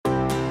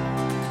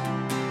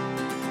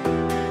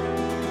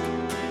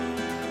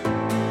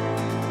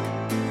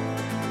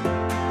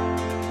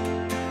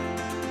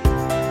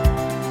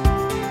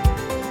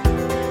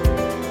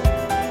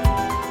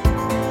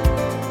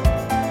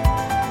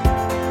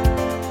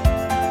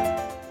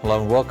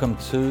Hello and welcome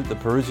to the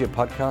Parousia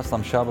podcast.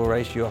 I'm Sharbel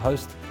Reish, your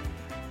host,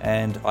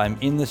 and I'm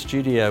in the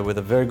studio with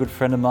a very good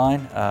friend of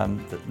mine,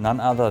 none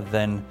other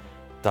than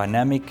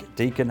dynamic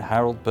Deacon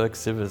Harold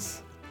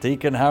Burke-Sivers.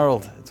 Deacon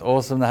Harold, it's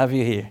awesome to have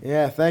you here.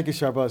 Yeah, thank you,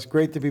 Sharbel. It's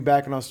great to be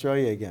back in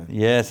Australia again.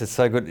 Yes, it's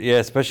so good. Yeah,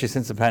 especially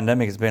since the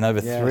pandemic. It's been over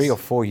 3 or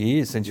 4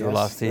 years since you were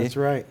last here. That's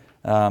right.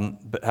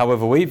 But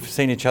however, we've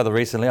seen each other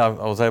recently. I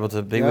was able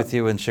to be with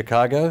you in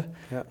Chicago,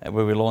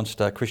 where we launched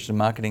a Christian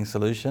marketing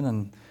solution,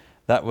 and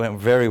that went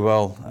very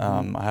well,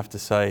 I have to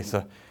say.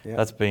 So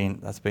that's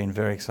been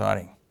very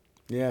exciting.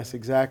 Yes,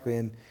 exactly.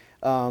 And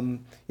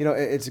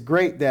it's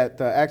great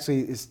that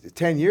actually it's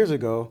 10 years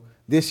ago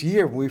this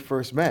year when we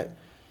first met.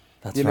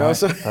 That's right.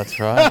 That's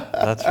right.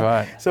 That's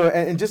right. So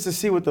and just to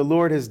see what the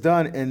Lord has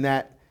done in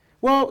that,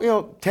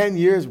 10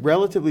 years,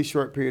 relatively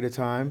short period of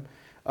time,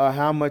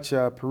 how much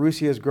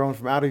Parousia has grown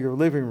from out of your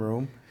living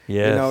room,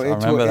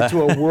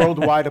 into a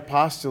worldwide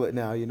apostolate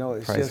now.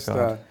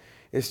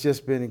 It's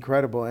just been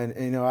incredible.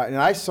 And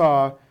I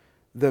saw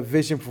the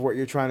vision for what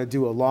you're trying to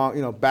do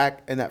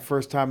back in that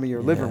first time in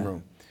your living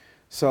room.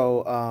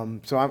 So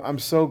I'm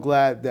so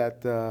glad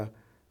that the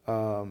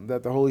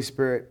Holy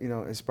Spirit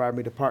inspired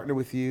me to partner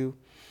with you.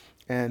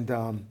 And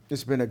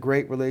it's been a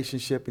great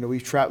relationship.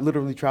 We've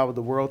literally traveled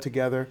the world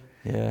together.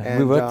 Yeah, and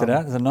we worked it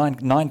out. There's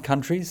nine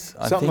countries,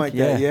 I think. Something like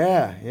that,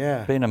 yeah.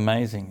 It's been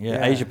amazing.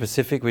 Yeah, Asia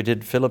Pacific, we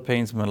did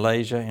Philippines,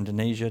 Malaysia,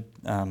 Indonesia.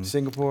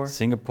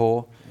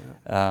 Singapore.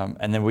 Yeah.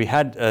 And then we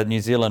had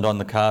New Zealand on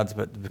the cards,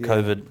 but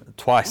COVID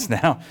twice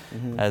now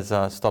has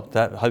stopped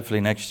that.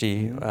 Hopefully next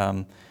year.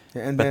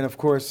 And then, of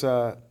course,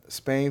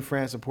 Spain,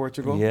 France, and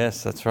Portugal.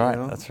 Yes, that's right.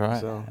 That's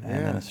right. So,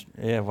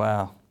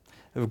 wow.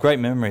 It was great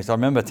memories. I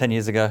remember 10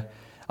 years ago,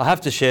 I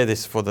have to share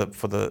this for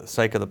the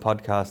sake of the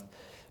podcast,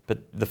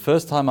 but the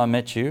first time I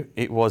met you,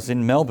 it was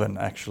in Melbourne,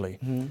 actually,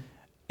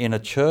 in a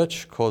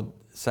church called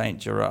St.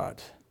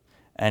 Gerard.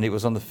 And it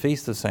was on the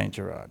Feast of St.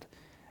 Gerard.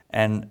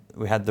 And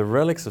we had the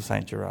relics of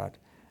St. Gerard.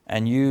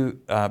 And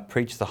you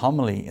preached the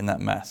homily in that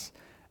Mass.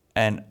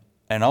 And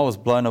I was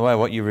blown away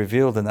what you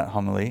revealed in that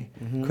homily.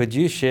 Could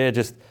you share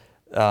just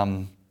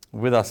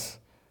with us?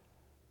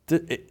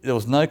 There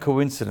was no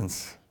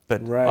coincidence.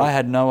 But I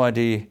had no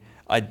idea.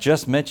 I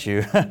just met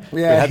you.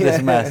 We had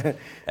this Mass,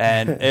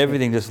 and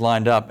everything just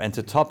lined up. And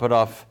to top it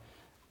off,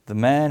 the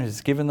man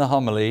who's given the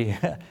homily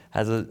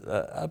has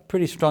a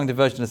pretty strong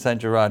devotion to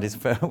St. Gerard,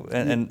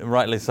 and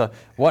rightly so.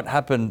 What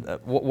happened?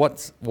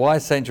 Why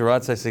is St.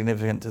 Gerard so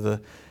significant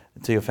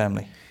to your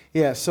family?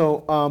 Yeah,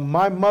 so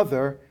my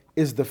mother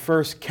is the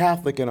first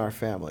Catholic in our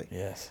family.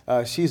 Yes.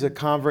 She's a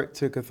convert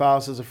to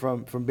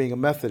Catholicism from being a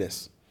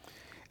Methodist.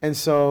 And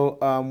so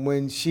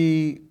when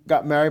she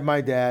got married,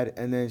 my dad,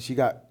 and then she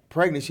got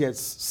pregnant, she had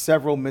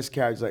several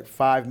miscarriages, like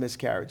 5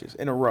 miscarriages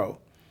in a row.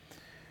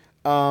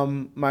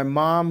 My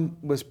mom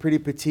was pretty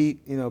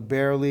petite,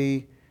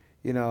 barely,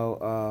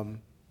 5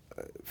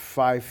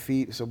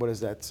 feet. So what is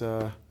that?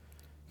 5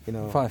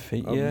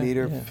 feet, a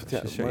meter,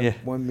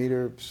 1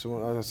 meter,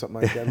 something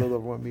like that, a little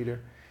over 1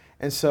 meter.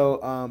 And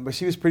so, but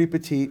she was pretty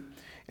petite.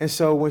 And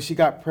so when she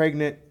got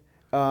pregnant,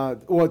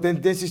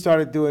 then she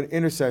started doing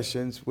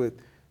intercessions with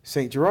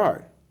St.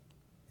 Gerard,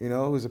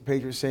 who's a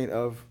patron saint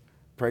of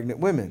pregnant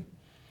women.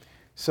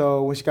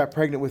 So when she got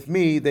pregnant with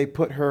me, they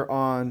put her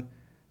on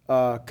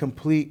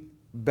complete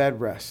bed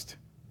rest.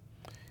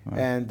 Right.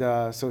 And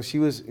so she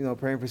was,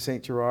 praying for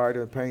St. Gerard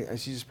and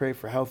she just prayed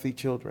for healthy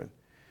children.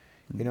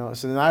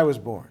 So then I was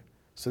born.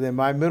 So then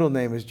my middle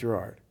name is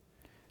Gerard.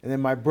 And then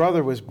my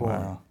brother was born.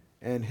 Wow.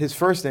 And his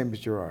first name is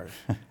Gerard.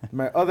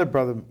 My other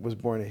brother was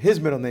born, and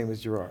his middle name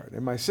is Gerard.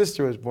 And my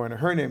sister was born,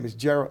 and her name is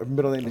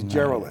middle name is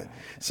Geraldine.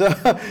 So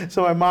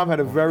my mom had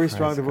a very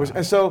strong divorce.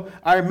 And so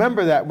I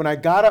remember that when I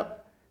got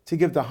up to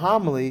give the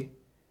homily,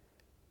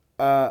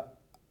 I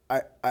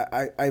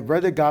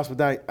read the gospel.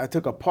 Then I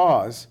took a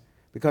pause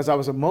because I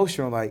was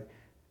emotional. Like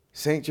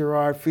St.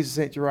 Gerard, Feast of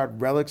St.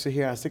 Gerard, relics are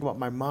here. I was thinking about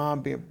my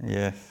mom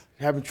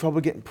having trouble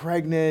getting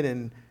pregnant,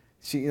 and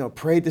she,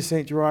 prayed to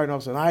St. Gerard, and all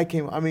of a sudden I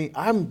came.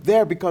 I'm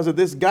there because of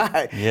this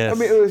guy. Yes.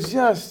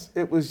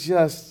 It was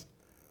just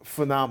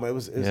phenomenal. It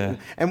was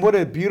and what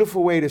a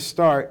beautiful way to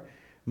start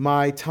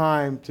my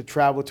time to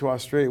travel to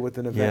Australia with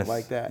an event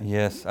like that.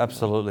 Yes,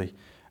 absolutely.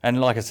 And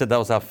like I said, that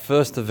was our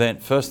first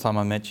event, first time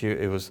I met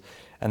you.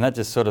 And that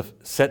just sort of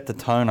set the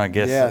tone, I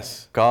guess.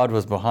 Yes. God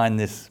was behind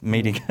this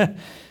meeting,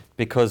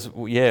 because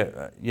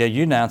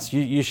you announced,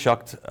 you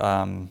shocked.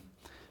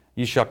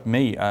 You shocked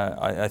me,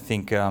 I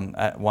think,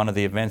 at one of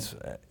the events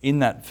in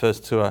that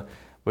first tour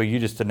where you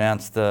just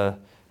announced that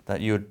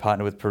you would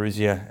partner with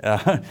Parousia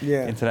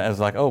Internet. I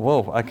was like, oh,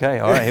 whoa, okay,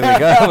 all right, here we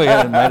go. We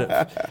made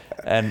it.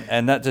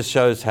 And that just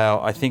shows how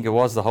I think it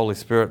was the Holy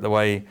Spirit, the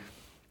way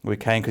we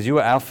came, because you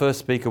were our first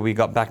speaker. We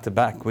got back to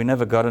back. We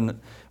never got in.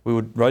 We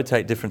would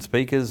rotate different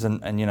speakers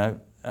and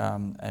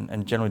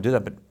generally do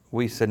that, but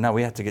we said, no,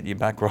 we had to get you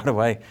back right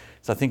away.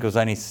 So I think it was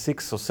only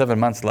 6 or 7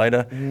 months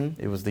later.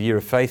 It was the Year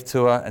of Faith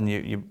tour, and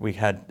we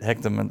had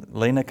Hector and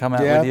Lena come out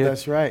with you. Yeah,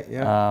 that's right.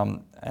 Yeah.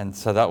 And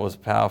so that was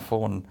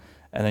powerful. And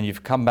then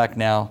you've come back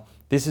now.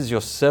 This is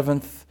your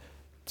 7th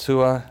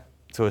tour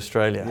to to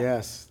Australia.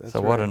 Yes, that's so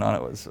right. What an honor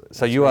it was.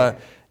 So you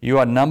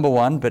are number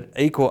one, but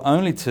equal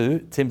only to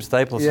Tim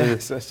Staples,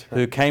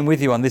 who came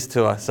with you on this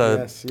tour.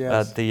 So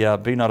the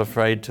Be Not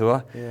Afraid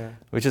tour,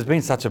 which has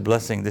been such a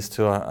blessing, this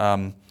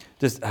tour.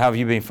 Just how have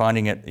you been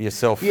finding it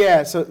yourself?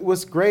 Yeah, so it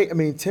was great. I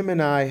mean, Tim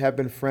and I have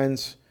been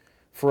friends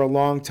for a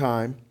long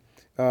time,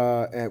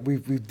 and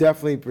we've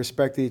definitely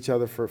respected each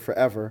other for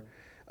forever.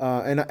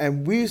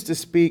 And we used to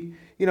speak,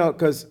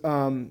 because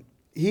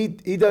he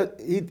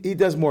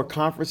does more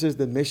conferences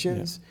than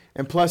missions,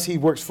 and plus he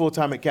works full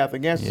time at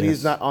Catholic Answers. So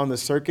he's not on the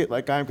circuit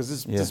like I am, because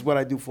this is what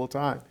I do full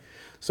time.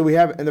 So we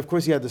have, and of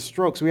course he had the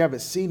stroke, so we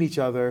haven't seen each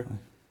other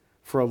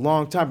for a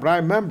long time. But I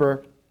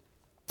remember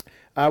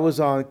I was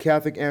on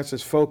Catholic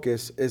Answers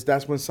Focus.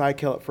 That's when Cy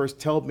Kellett first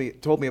told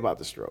me about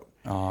the stroke.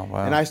 Oh,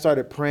 wow. And I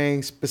started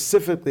praying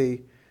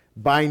specifically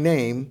by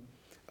name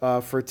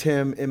for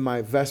Tim in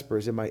my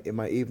Vespers, in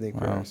my evening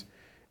prayers.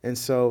 And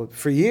so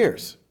for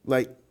years,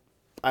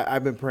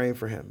 I've been praying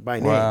for him by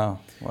name. Wow.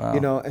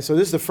 And so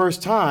this is the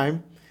first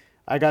time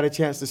I got a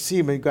chance to see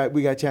him. We got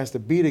a chance to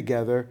be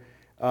together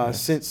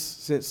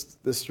since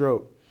the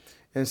stroke.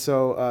 And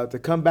so to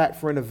come back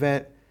for an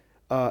event,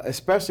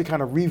 especially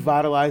kind of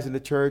revitalizing the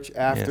church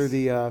after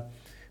the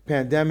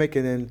pandemic,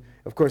 and then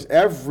of course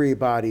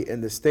everybody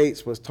in the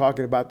States was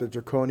talking about the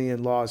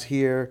draconian laws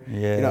here.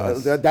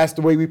 That's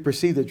the way we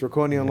perceive the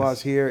draconian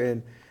laws here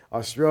in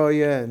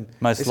Australia, and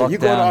most lockdown, you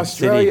going to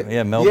Australia?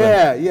 City. Melbourne.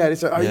 They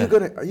said, are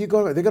you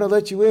going? They're gonna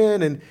let you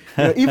in, and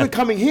even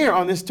coming here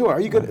on this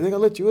tour, they're gonna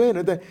let you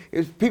in?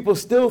 People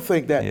still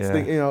think that.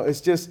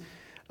 It's just,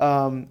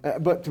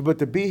 but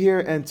to be here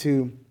and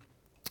to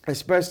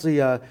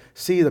especially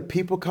see the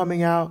people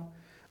coming out,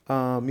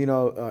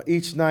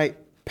 each night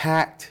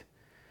packed,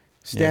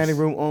 standing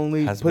room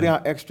only, putting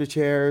out extra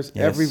chairs,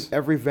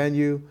 every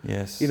venue.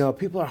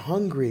 People are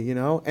hungry,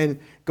 and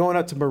going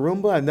up to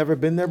Maroubra, I've never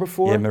been there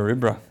before.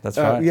 Maroubra, that's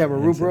right.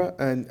 Maroubra,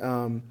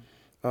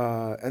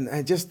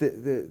 and just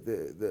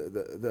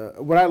the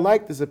what I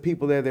liked is the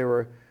people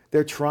there.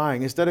 They're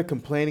trying, instead of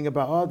complaining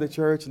about the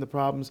church and the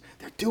problems,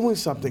 they're doing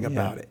something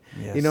about it.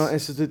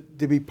 And so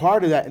to be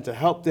part of that and to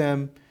help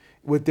them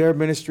with their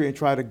ministry and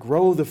try to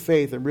grow the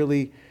faith and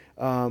really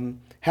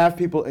have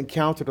people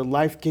encounter the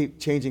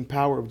life-changing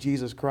power of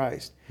Jesus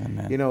Christ.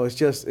 Amen. It's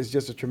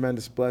just a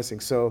tremendous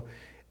blessing. So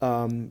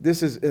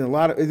this is it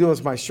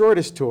was my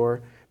shortest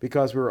tour,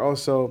 because we were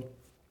also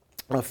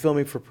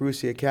filming for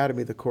Parousia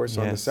Academy, the course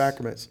on the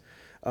Sacraments.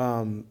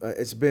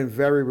 It's been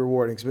very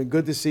rewarding. It's been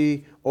good to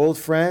see old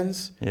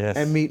friends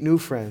and meet new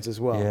friends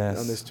as well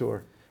on this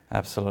tour.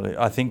 Absolutely.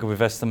 I think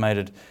we've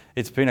estimated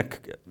it's been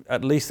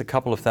at least a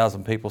couple of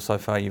thousand people so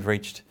far you've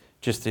reached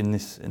just in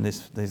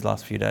these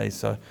last few days.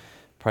 So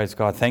praise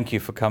God. Thank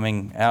you for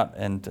coming out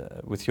and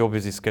with your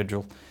busy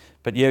schedule.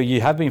 But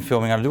you have been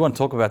filming. I do want to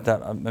talk about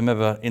that. I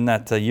remember in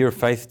that Year of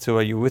Faith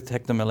tour, you were with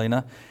Hector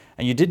Molina,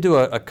 and you did do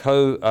a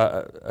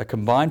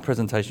combined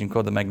presentation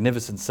called the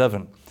Magnificent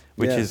Seven,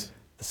 which is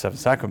the Seven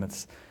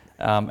Sacraments.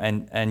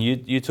 And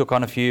you took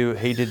on a few,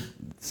 he did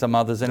some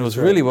others, and it was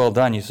really well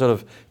done. You sort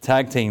of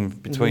tag team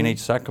between each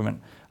sacrament.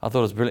 I thought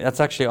it was brilliant. That's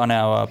actually on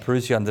our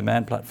Parousia On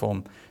Demand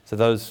platform, so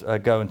those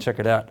go and check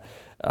it out.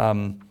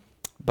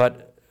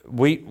 But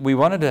we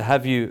wanted to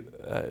have you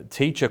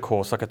teach a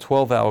course, like a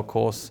 12-hour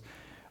course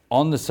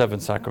on the Seven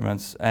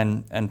Sacraments,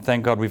 and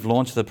thank God we've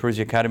launched the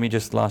Parousia Academy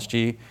just last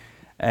year,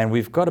 and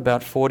we've got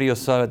about 40 or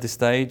so at this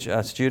stage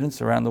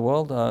students around the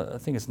world. I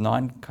think it's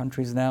 9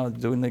 countries now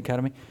doing the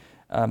academy.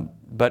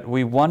 But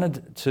we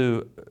wanted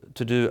to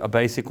do a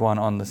basic one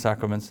on the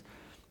sacraments,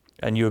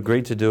 and you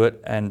agreed to do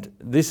it. And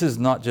this is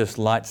not just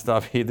light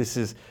stuff here. This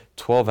is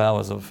 12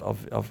 hours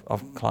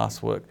of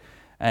class work.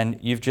 And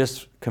you've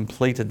just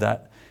completed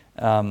that.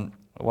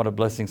 What a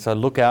blessing. So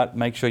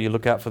make sure you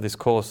look out for this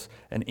course,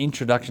 An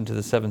Introduction to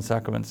the Seven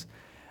Sacraments.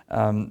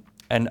 And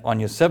on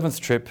your 7th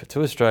trip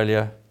to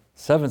Australia,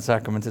 7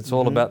 sacraments, it's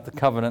all about the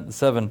covenant, the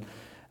 7.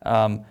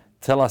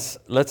 Tell us,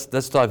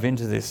 let's dive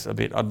into this a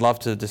bit. I'd love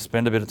to just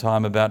spend a bit of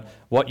time about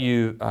what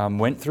you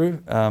went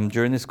through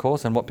during this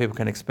course and what people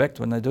can expect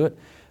when they do it.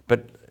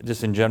 But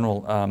just in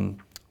general,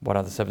 what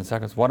are the 7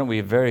 sacraments? Why don't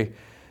we very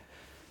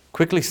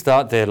quickly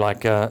start there?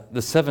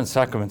 The 7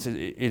 sacraments,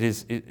 it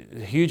is a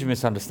huge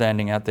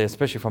misunderstanding out there,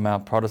 especially from our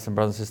Protestant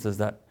brothers and sisters,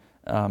 that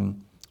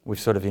we've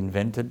sort of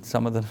invented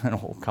some of them and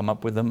all come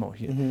up with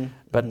them.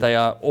 But they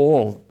are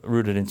all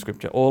rooted in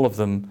Scripture. All of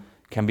them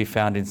can be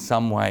found in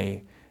some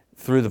way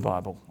through the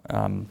Bible.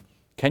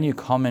 Can you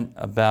comment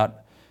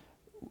about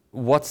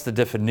what's the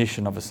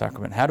definition of a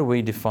sacrament? How do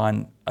we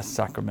define a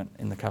sacrament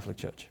in the Catholic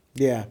Church?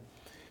 Yeah.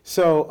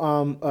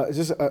 So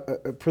just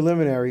a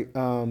preliminary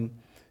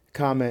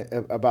comment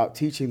about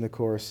teaching the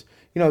course.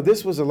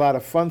 This was a lot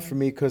of fun for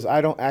me because I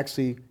don't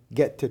actually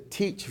get to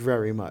teach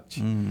very much.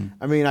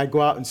 I mean, I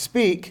go out and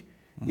speak,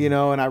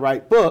 and I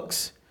write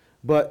books,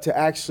 but to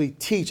actually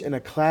teach in a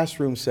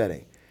classroom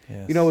setting,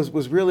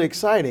 was really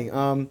exciting.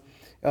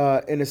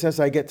 In a sense,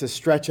 I get to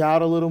stretch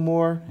out a little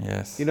more.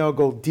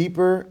 Go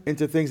deeper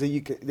into things that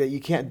you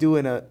can't do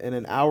in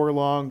an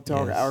hour-long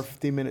talk, hour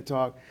 15-minute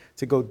talk.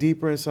 to go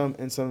deeper in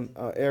some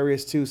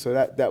areas too. So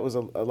that was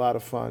a lot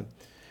of fun.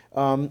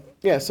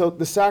 So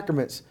the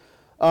sacraments.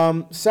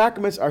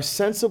 Sacraments are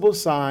sensible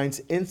signs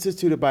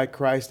instituted by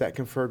Christ that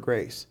confer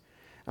grace.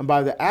 And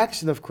by the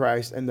action of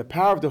Christ and the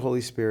power of the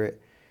Holy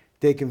Spirit,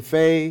 they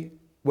convey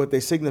what they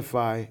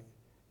signify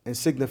and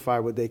signify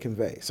what they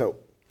convey. So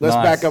let's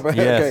back up.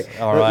 Yes. Okay.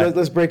 All right.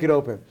 Let's break it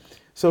open.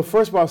 So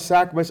first of all,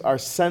 sacraments are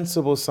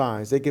sensible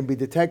signs. They can be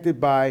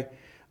detected by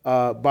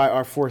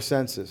our four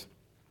senses,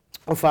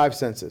 or five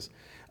senses.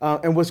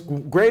 And what's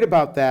great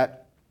about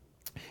that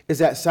is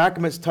that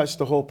sacraments touch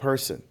the whole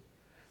person,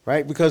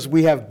 right? Because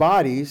we have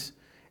bodies,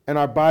 and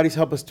our bodies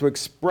help us to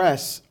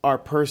express our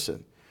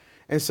person.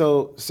 And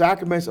so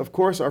sacraments, of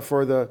course, are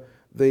for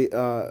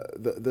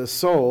the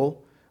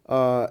soul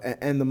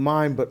and the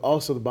mind, but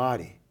also the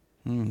body.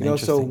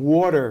 So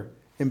water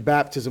in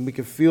baptism, we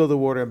can feel the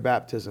water in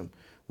baptism.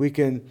 We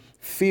can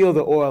feel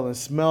the oil and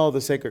smell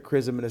the sacred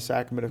chrism in the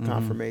sacrament of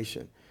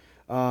confirmation.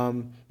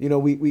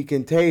 We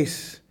can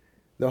taste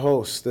the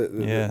host,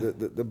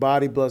 the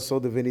body, blood, soul,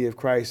 divinity of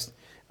Christ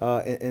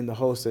in the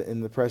host,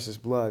 in the precious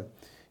blood.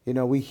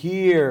 We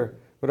hear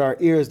with our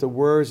ears the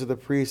words of the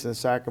priest in the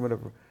sacrament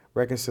of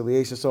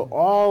reconciliation. So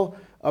all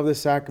of the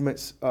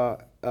sacraments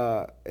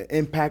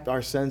impact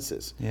our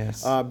senses.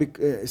 Yes.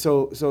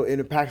 So it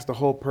impacts the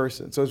whole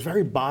person. So it's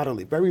very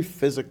bodily, very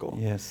physical.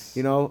 Yes.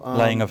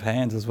 Laying of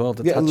hands as well.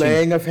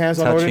 Laying of hands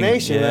on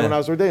ordination. Yeah. When I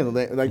was ordained,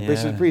 like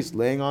bishops and priests,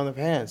 laying on of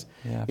hands.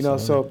 Yeah,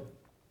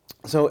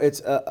 So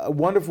it's a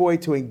wonderful way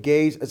to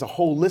engage. It's a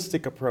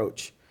holistic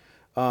approach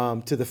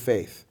to the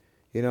faith.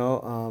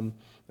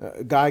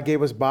 God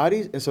gave us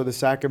bodies, and so the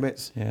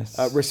sacraments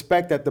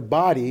respect that the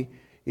body.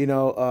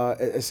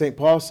 As St.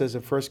 Paul says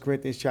in 1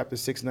 Corinthians chapter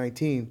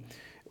 6:19,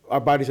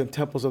 our bodies are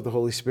temples of the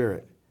Holy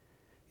Spirit.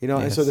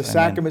 And so the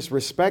sacraments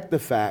respect the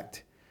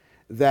fact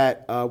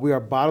that we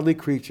are bodily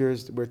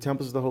creatures, we're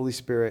temples of the Holy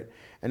Spirit,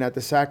 and that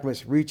the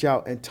sacraments reach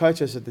out and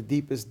touch us at the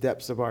deepest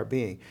depths of our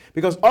being.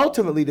 Because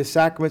ultimately the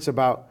sacraments are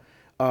about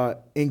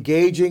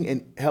engaging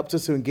and helps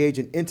us to engage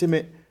in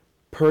intimate,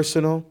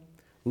 personal,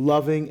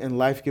 loving, and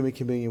life-giving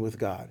communion with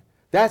God.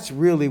 That's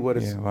really what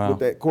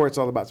that court's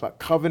all about. It's about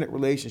covenant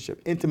relationship,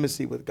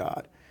 intimacy with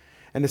God.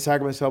 And the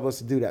sacraments help us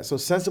to do that. So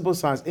sensible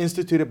signs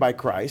instituted by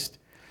Christ.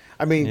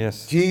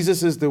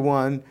 Jesus is the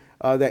one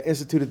that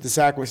instituted the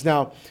sacraments.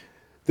 Now,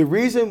 the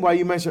reason why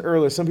you mentioned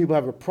earlier, some people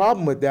have a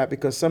problem with that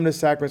because some of the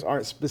sacraments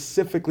aren't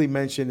specifically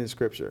mentioned in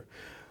Scripture.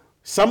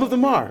 Some of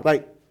them are,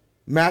 like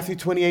Matthew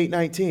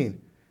 28:19.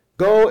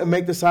 Go and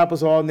make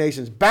disciples of all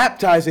nations,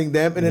 baptizing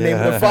them in the name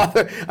of the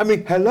Father.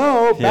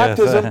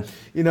 Baptism,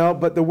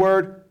 but the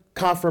word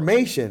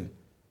confirmation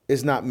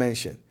is not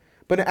mentioned.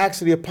 But in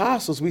Acts of the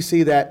Apostles, we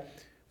see that,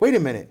 wait a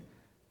minute,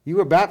 you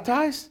were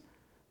baptized?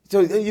 So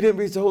you didn't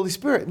receive the Holy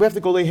Spirit. We have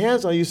to go lay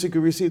hands on you so you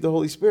can receive the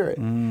Holy Spirit.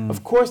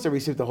 Of course they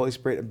received the Holy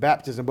Spirit in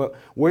baptism, but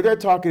where they're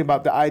talking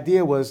about, the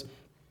idea was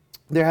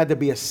there had to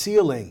be a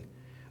sealing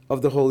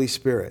of the Holy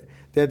Spirit.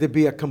 There had to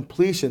be a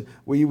completion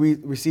where you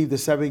receive the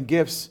 7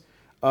 gifts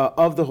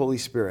of the Holy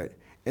Spirit.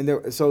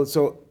 And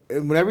so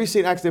whenever you see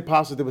in Acts of the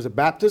Apostles, there was a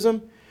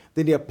baptism.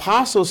 Then the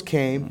apostles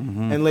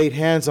came and laid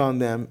hands on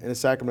them in the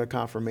sacrament of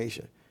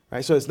confirmation.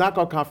 Right? So it's not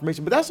called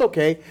confirmation, but that's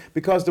okay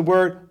because the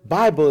word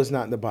Bible is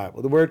not in the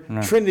Bible. The word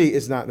Trinity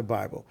is not in the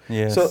Bible.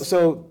 Yes.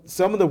 So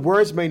some of the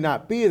words may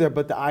not be there,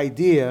 but the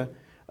idea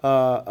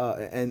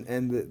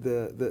and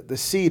the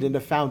seed and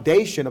the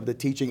foundation of the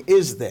teaching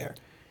is there.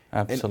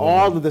 Absolutely. And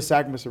all of the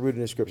sacraments are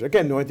rooted in Scripture.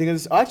 Again, the only thing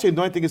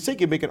is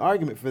sick, you make an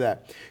argument for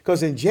that.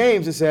 Because in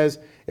James it says,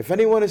 if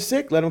anyone is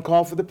sick, let him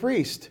call for the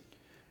priest.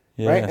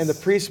 Yes. Right? And the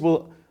priest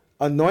will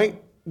anoint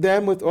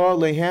them with oil,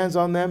 lay hands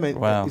on them,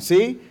 and you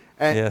see?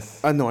 And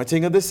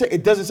anointing of the sick.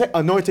 It doesn't say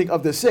anointing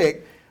of the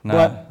sick,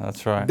 but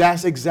that's right.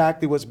 That's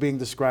exactly what's being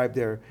described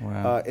there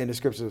in the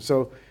Scriptures.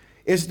 So,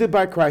 instituted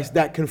by Christ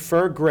that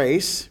confer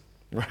grace,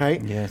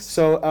 right? Yes.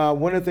 So,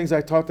 one of the things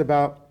I talked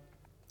about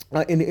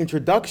in the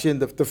introduction,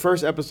 the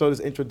first episode is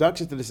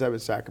Introduction to the 7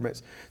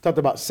 Sacraments, talked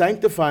about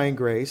sanctifying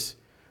grace,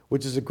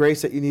 which is a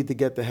grace that you need to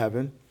get to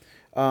heaven.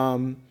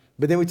 But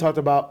then we talked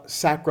about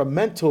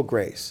sacramental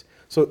grace.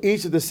 So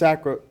each of the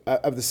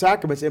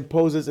sacraments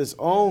imposes its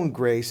own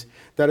grace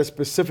that is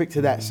specific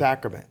to that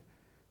sacrament,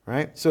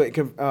 right? So it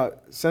can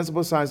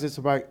sensible signs is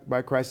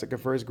by Christ that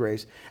confers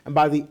grace, and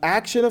by the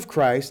action of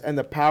Christ and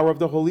the power of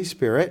the Holy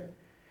Spirit,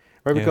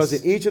 right? Because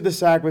in each of the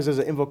sacraments there's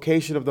an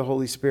invocation of the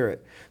Holy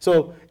Spirit.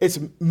 So it's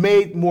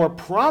made more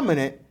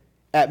prominent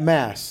at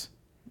Mass,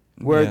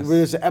 where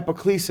there's an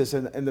epiclesis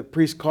and the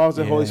priest calls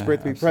the Holy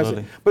Spirit to be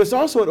present. But it's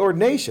also an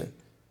ordination.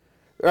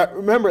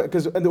 Remember,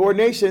 because in the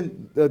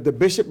ordination, the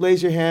bishop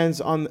lays your hands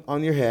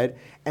on your head,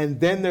 and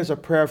then there's a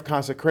prayer of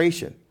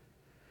consecration.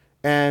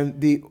 And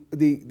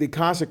the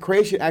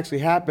consecration actually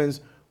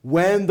happens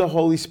when the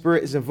Holy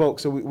Spirit is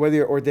invoked. So whether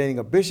you're ordaining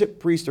a bishop,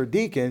 priest, or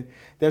deacon,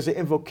 there's an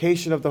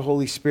invocation of the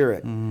Holy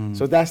Spirit.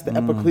 So that's the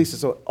epiclesis.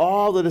 So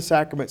all of the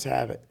sacraments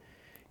have it.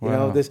 You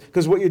know, this,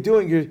 because what you're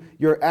doing,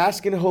 you're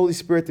asking the Holy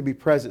Spirit to be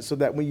present so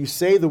that when you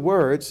say the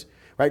words,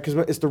 right, because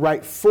it's the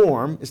right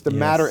form, it's the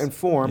matter and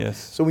form.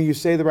 So when you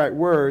say the right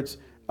words,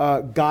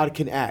 God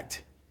can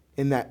act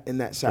in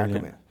that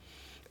sacrament.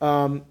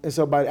 And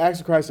so by the acts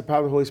of Christ, the power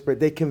of the Holy Spirit,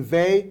 they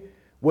convey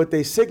what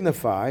they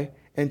signify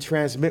and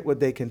transmit what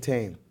they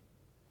contain.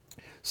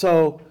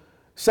 So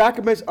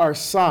sacraments are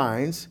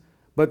signs,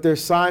 but they're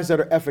signs that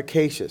are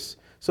efficacious.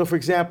 So for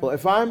example,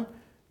 if I'm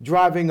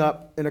driving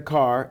up in a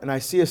car and I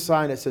see a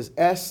sign that says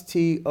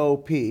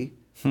S-T-O-P,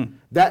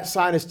 that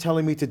sign is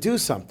telling me to do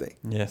something,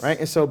 right?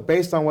 And so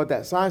based on what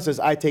that sign says,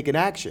 I take an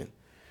action.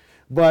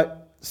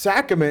 But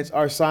sacraments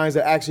are signs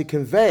that actually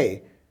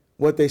convey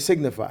what they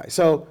signify.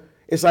 So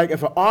it's like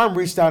if an arm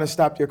reached out and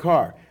stopped your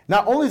car.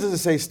 Not only does it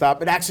say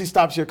stop, it actually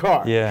stops your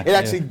car. It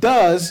actually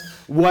does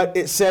what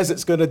it says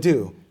it's going to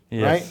do,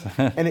 right?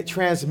 And it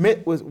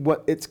transmits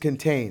what it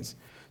contains.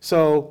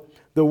 So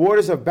the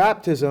waters of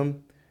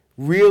baptism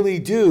really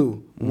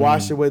do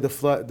wash away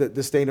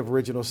the stain of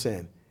original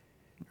sin,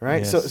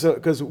 right? So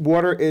because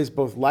water is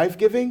both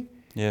life-giving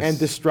and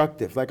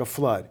destructive, like a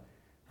flood,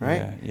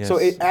 right? So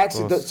it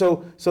actually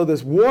so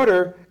this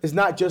water is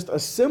not just a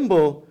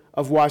symbol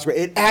of wash away;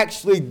 it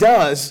actually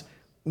does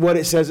what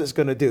it says it's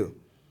going to do.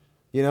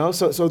 You know,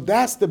 so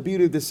that's the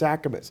beauty of the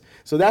sacraments.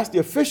 So that's the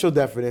official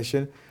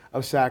definition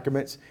of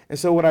sacraments. And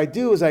so what I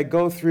do is I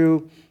go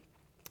through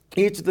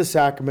each of the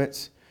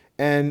sacraments,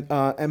 and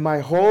my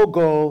whole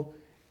goal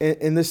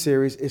in the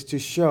series is to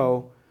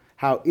show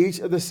how each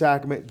of the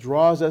sacrament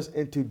draws us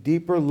into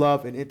deeper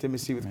love and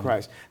intimacy with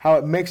Christ, how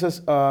it makes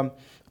us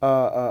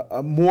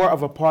more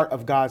of a part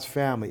of God's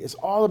family. It's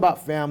all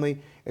about family.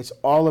 It's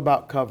all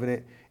about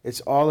covenant.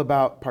 It's all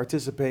about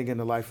participating in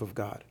the life of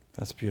God.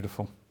 That's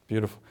beautiful,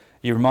 beautiful.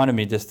 You reminded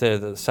me just there,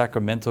 the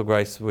sacramental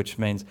grace, which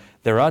means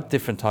there are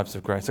different types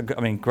of grace. I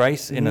mean,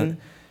 grace in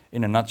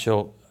a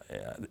nutshell,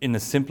 in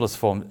the simplest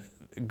form,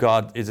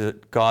 is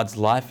it God's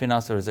life in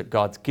us, or is it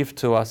God's gift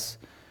to us?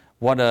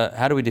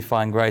 How do we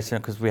define grace?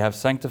 Because we have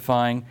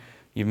sanctifying.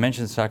 You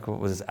mentioned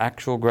sacrament was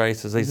actual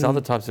grace. There's these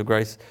other types of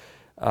grace.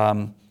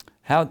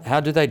 How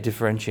do they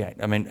differentiate?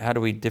 I mean, how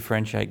do we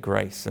differentiate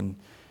grace?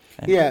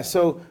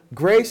 So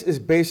grace is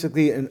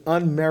basically an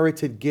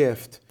unmerited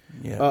gift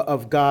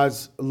of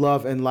God's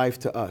love and life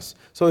to us.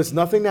 So it's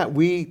nothing that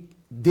we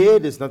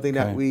did. It's nothing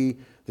that we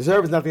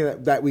deserve. It's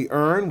nothing that we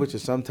earn, which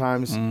is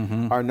sometimes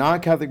our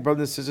non-Catholic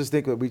brothers and sisters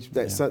think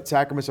that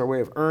sacraments are a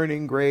way of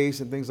earning grace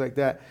and things like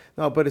that.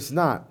 No, but it's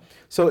not.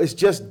 So it's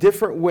just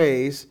different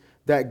ways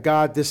that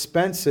God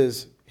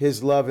dispenses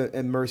his love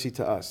and mercy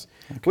to us,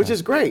 which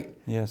is great.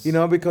 You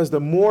know, because the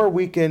more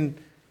we can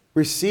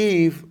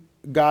receive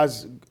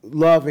God's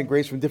love and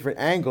grace from different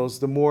angles,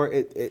 the more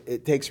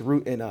it takes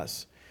root in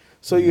us.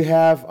 So you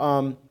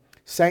have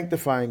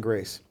sanctifying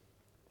grace.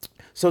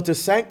 So to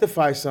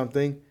sanctify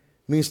something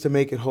means to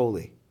make it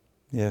holy.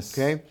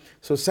 Okay?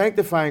 So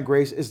sanctifying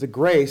grace is the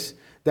grace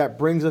that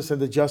brings us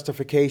into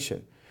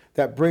justification,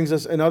 that brings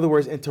us, in other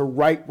words, into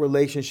right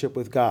relationship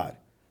with God.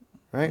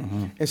 Right?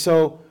 And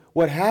so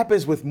what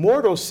happens with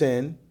mortal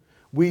sin,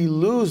 we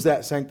lose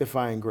that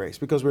sanctifying grace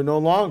because we're no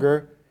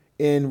longer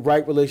in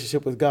right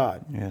relationship with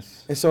God.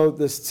 And so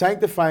the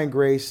sanctifying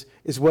grace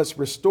is what's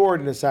restored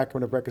in the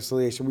sacrament of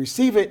reconciliation. We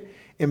receive it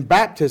in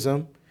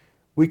baptism.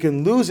 We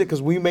can lose it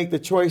because we make the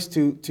choice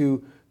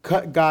to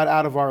cut God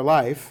out of our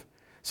life.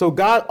 So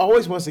God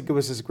always wants to give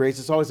us his grace.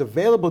 It's always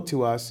available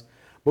to us,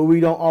 but we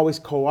don't always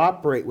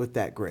cooperate with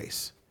that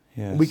grace.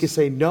 We can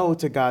say no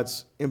to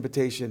God's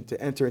invitation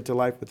to enter into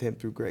life with him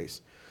through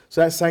grace.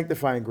 So that's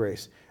sanctifying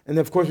grace. And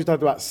then, of course, we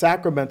talked about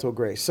sacramental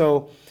grace.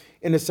 So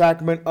in the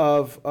sacrament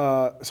of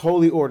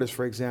holy orders,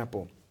 for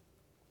example,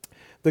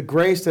 the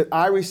grace that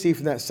I receive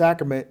from that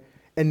sacrament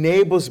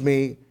enables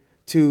me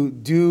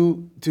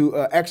to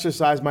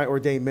exercise my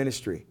ordained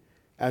ministry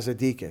as a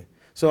deacon.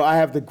 So I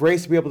have the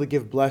grace to be able to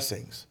give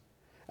blessings.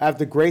 I have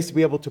the grace to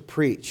be able to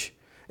preach.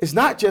 It's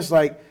not just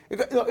like,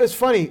 it's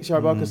funny,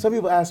 Charbel, because some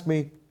people ask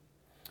me,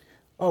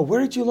 oh,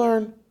 where did you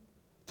learn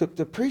to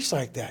preach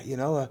like that? You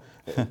know,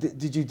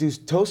 did you do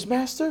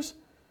Toastmasters?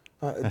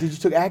 Did you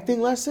took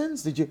acting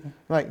lessons? Did you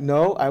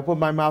no? I put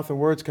my mouth and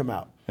words come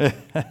out. You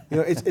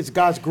know, it's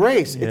God's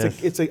grace. I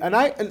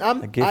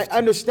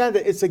understand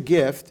that it's a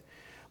gift,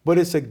 but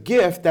it's a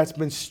gift that's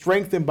been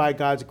strengthened by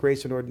God's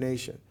grace and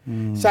ordination.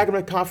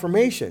 Sacrament of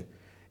confirmation,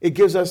 it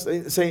gives us.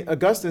 Saint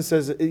Augustine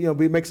says,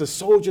 it makes us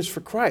soldiers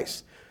for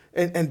Christ,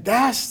 and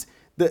that's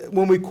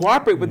when we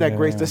cooperate with that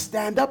grace to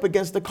stand up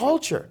against the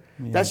culture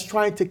that's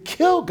trying to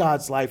kill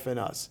God's life in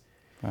us.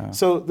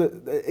 So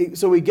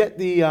we get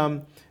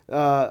the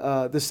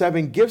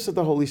 7 gifts of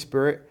the Holy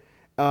Spirit,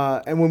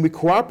 and when we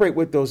cooperate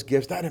with those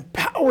gifts, that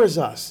empowers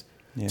us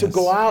to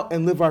go out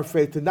and live our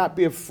faith, to not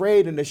be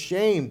afraid and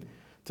ashamed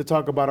to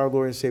talk about our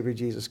Lord and Savior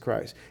Jesus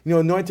Christ.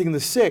 Anointing the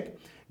sick,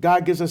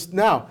 God gives us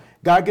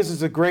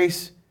a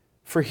grace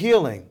for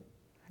healing,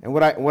 and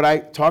what I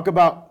talk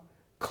about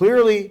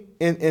clearly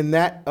in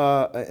that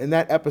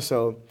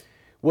episode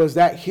was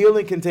that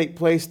healing can take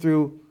place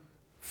through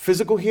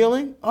physical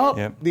healing.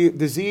 The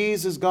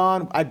disease is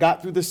gone. I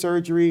got through the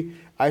surgery.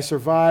 I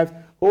survived.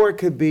 Or it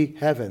could be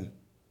heaven.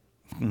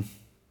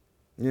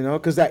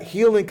 Because that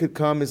healing could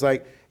come as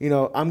like,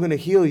 I'm going to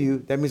heal you.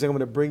 That means I'm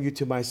going to bring you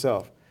to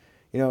myself.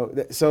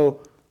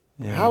 So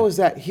Yeah. How is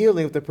that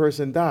healing if the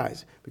person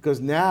dies? Because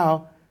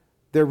now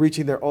they're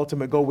reaching their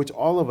ultimate goal, which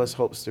all of us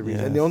hopes to reach.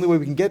 Yes. And the only way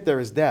we can get there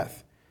is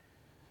death.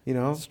 You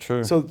know? It's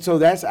true. So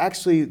that's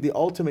actually the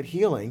ultimate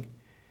healing.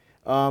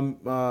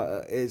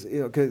 Is,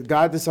 you know, because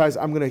God decides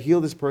I'm going to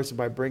heal this person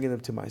by bringing them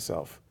to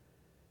myself.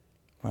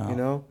 Wow. You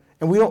know?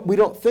 And we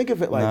don't think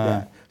of it like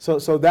that.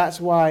 So that's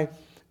why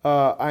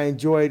I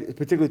enjoyed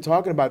particularly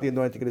talking about the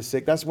anointing of the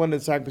sick. That's one of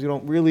the sacraments you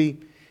don't really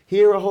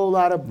hear a whole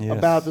lot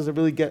about, doesn't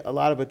really get a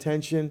lot of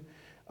attention.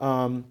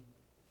 And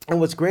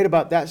what's great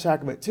about that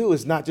sacrament too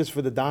is not just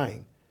for the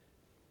dying.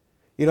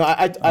 You know,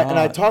 I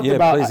talked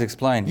about. Please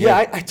explain.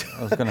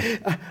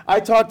 I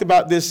talked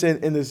about this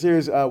in the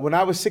series. When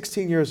I was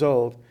 16 years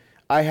old,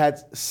 I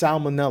had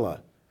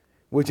salmonella,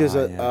 which is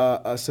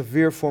a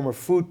severe form of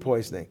food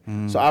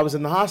poisoning. So I was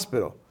in the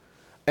hospital,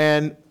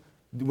 and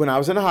when I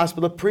was in the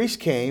hospital, a priest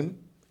came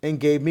and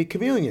gave me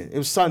communion. It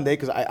was Sunday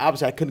because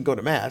obviously I couldn't go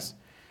to mass.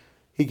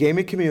 He gave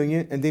me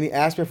communion, and then he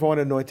asked me if I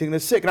wanted anointing of the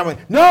sick. And I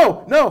went,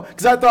 no,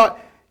 because I thought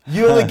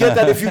you only get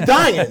that if you're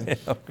dying,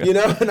 you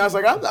know? And I was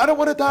like, I don't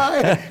want to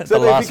die.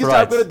 So if you can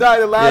start going to die,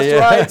 the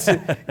last rites,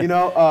 you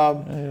know?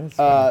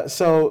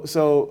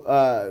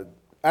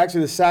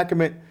 Actually the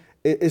sacrament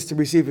is to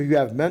receive if you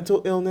have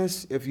mental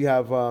illness, if you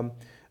have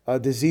a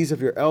disease,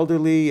 if you're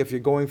elderly, if you're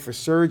going for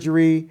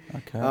surgery,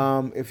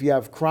 if you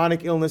have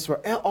chronic illness, for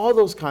all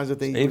those kinds of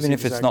things. Even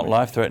if it's not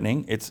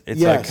life-threatening, it's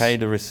okay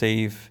to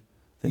receive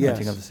the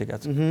anointing of the sick.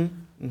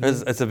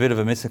 It's a bit of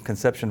a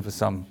misconception for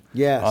some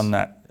on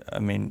that. I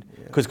mean,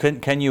 because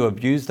can you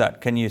abuse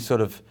that? Can you sort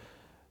of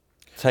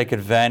take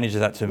advantage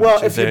of that too much?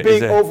 Well, if you're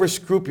being over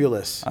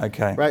scrupulous,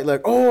 right?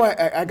 Like,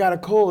 I got a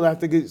cold, I have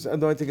to get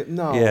anointing.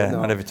 No,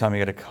 not every time you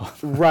get a cold.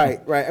 right.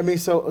 I mean,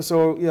 so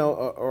you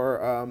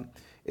know,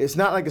 it's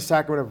not like a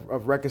sacrament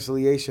of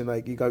reconciliation.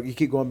 Like you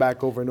keep going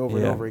back over and over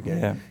and over again.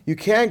 Yeah. You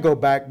can go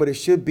back, but it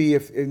should be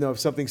if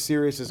something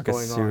serious is like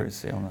going a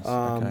serious illness.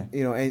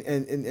 You know,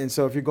 and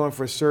so if you're going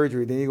for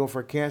surgery, then you go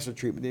for a cancer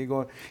treatment, then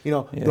you're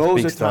going,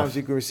 those are times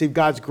you can receive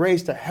God's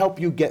grace to help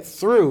you get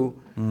through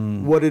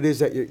what it is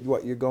that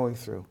you're going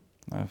through.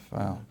 Oh,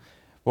 wow.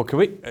 Well, can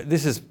we?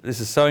 This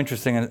is so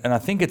interesting, and I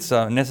think it's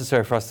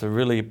necessary for us to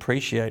really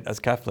appreciate as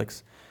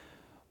Catholics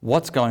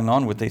what's going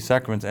on with these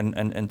sacraments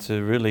and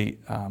to really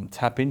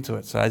tap into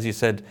it. So as you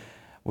said,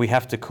 we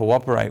have to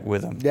cooperate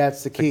with them.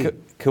 That's the key.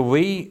 Could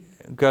we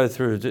go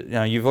through,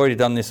 you've already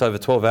done this over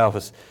 12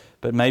 hours,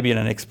 but maybe in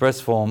an express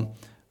form,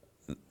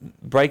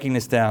 breaking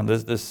this down.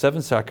 There's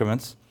 7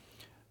 sacraments.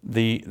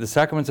 The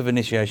sacraments of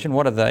initiation,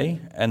 what are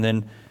they? And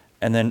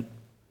then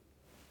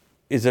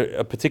is there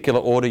a particular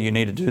order you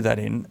need to do that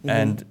in?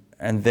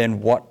 And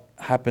then what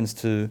happens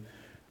to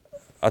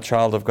a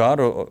child of God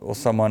or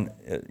someone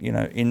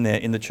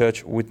in the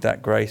church with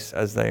that grace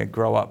as they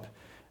grow up,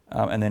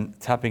 and then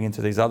tapping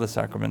into these other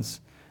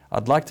sacraments?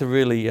 I'd like to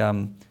really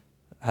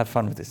have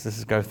fun with this. Let's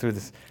just go through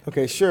this.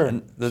 Okay, sure.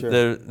 And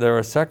there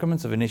are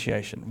sacraments of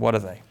initiation. What are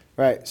they?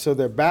 Right. So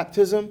they're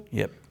baptism,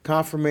 Yep.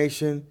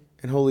 confirmation,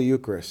 and Holy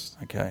Eucharist.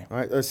 Okay. All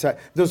right. So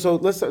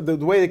the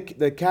way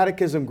the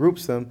Catechism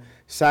groups them: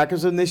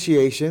 sacraments of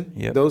initiation,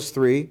 Yep. those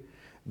 3,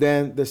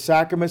 then the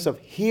sacraments of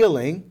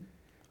healing,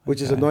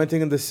 which is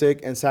anointing of the sick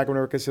and sacrament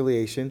of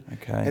reconciliation.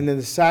 Okay. And then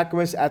the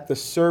sacraments at the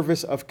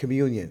service of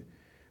communion.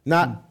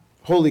 Not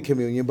Holy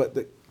Communion, but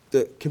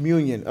the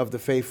communion of the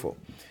faithful,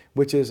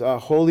 which is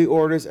holy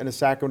orders and the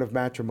sacrament of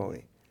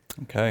matrimony.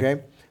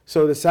 Okay.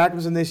 So the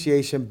sacraments of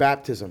initiation,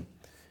 baptism.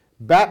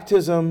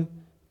 Baptism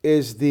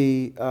is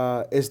the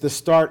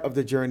start of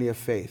the journey of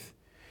faith.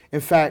 In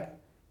fact,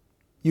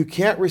 you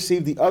can't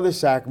receive the other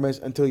sacraments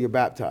until you're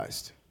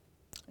baptized.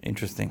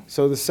 Interesting.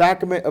 So the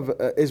sacrament of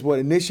is what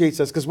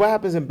initiates us. Because what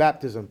happens in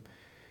baptism?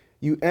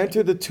 You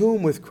enter the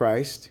tomb with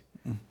Christ,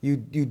 you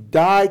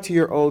die to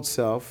your old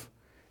self,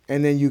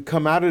 and then you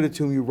come out of the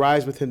tomb, you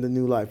rise with him to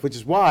new life, which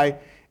is why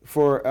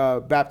for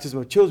baptism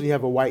of children, you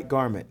have a white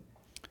garment,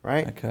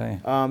 right? Okay.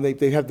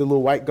 They have the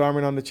little white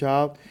garment on the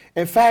child.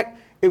 In fact,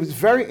 it was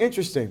very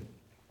interesting.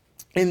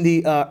 In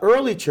the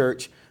early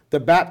church, the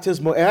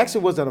baptismal, it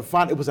actually wasn't a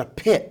font, it was a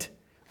pit,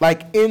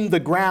 like in the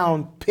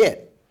ground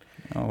pit.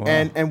 Oh, wow.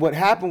 And what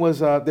happened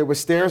was there were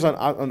stairs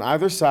on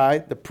either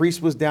side. The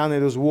priest was down there.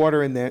 There was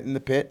water in the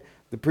pit.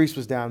 The priest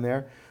was down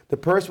there. The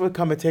person would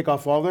come and take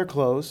off all their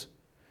clothes.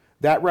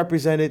 That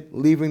represented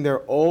leaving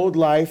their old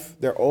life,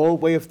 their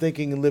old way of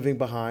thinking and living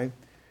behind.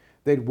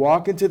 They'd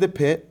walk into the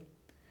pit.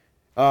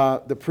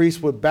 The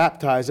priest would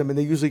baptize them, and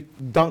they usually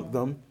dunk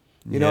them.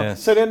 You know,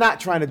 so they're not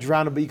trying to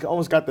drown them, but you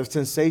almost got the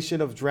sensation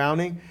of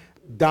drowning.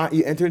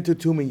 You enter into the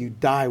tomb and you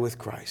die with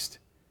Christ.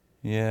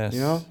 Yes.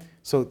 You know.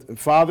 So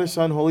Father,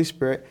 Son, Holy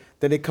Spirit,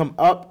 then they come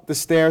up the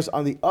stairs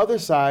on the other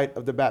side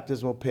of the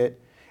baptismal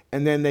pit,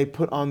 and then they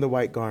put on the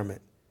white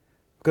garment.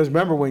 Because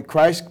remember, when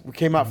Christ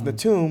came out from the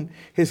tomb,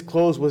 his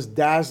clothes was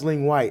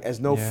dazzling white, as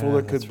no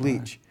fuller could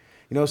bleach. Right.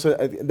 You know, so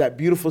that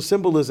beautiful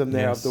symbolism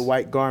there of the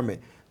white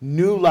garment.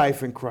 New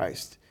life in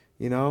Christ,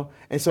 you know.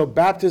 And so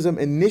baptism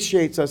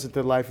initiates us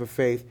into the life of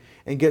faith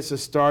and gets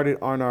us started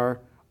on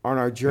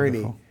our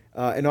journey.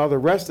 And all the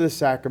rest of the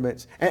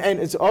sacraments. And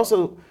it's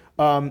also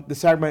the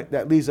sacrament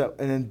that leaves an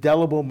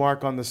indelible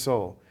mark on the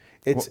soul.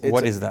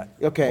 What is that?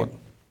 Okay.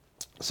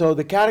 So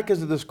the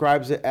Catechism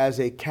describes it as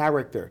a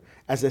character,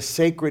 as a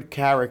sacred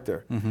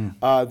character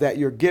that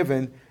you're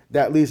given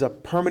that leaves a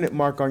permanent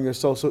mark on your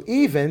soul. So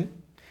even,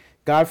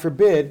 God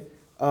forbid,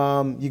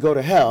 you go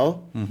to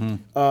hell,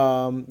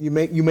 you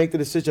make the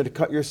decision to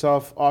cut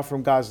yourself off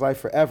from God's life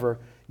forever,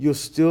 you'll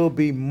still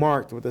be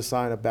marked with the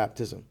sign of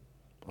baptism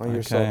on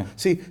your soul.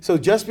 See, so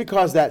just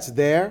because that's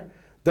there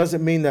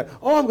doesn't mean that,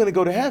 oh, I'm going to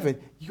go to heaven.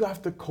 You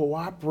have to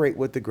cooperate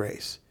with the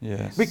grace.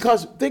 Yes.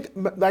 Because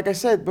like I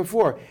said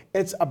before,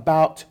 it's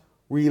about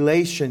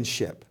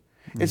relationship.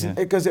 It's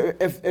because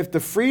if the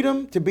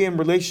freedom to be in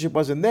relationship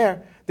wasn't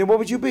there, then what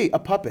would you be? A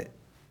puppet.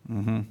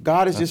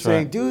 God is just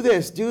saying, do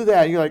this, do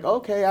that. And you're like,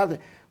 okay,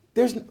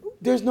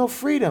 there's no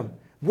freedom.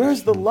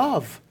 Where's the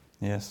love?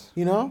 Yes.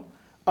 You know?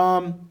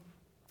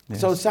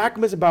 So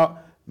sacrament's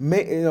about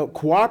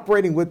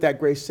cooperating with that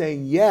grace,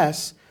 saying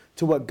yes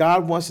to what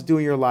God wants to do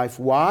in your life.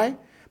 Why?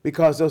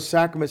 Because those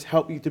sacraments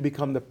help you to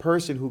become the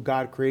person who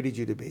God created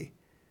you to be.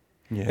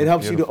 Yeah, it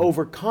helps you to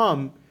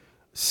overcome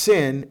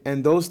sin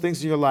and those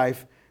things in your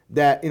life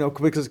that,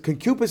 because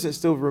concupiscence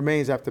still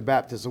remains after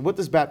baptism. What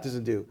does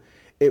baptism do?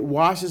 It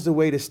washes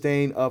away the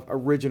stain of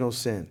original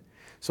sin.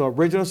 So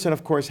original sin,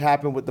 of course,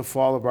 happened with the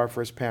fall of our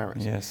first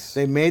parents. Yes.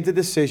 They made the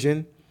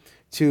decision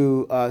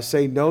to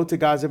say no to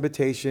God's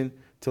invitation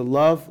to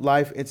love,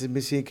 life,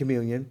 intimacy, and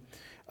communion.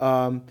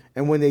 And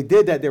when they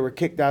did that, they were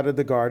kicked out of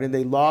the garden.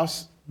 They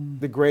lost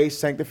the grace,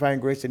 sanctifying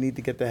grace they need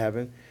to get to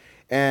heaven.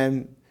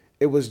 And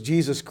it was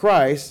Jesus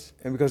Christ,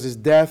 and because his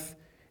death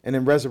and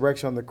then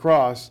resurrection on the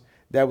cross,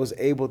 that was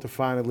able to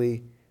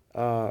finally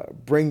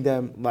bring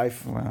them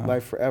life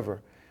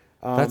forever.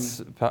 That's,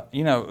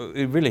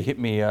 it really hit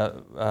me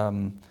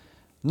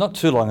not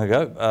too long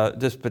ago,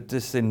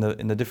 just in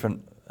the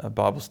different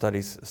Bible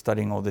studies,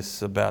 studying all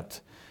this about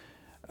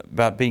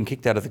being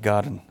kicked out of the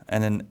garden,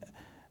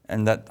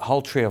 and that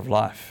whole tree of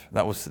life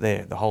that was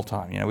there the whole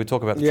time. We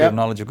talk about the tree of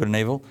knowledge of good and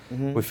evil.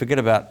 We forget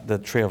about the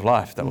tree of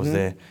life that was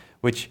there,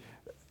 which,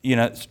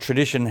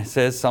 tradition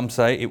says, some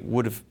say it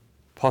would have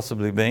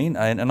possibly been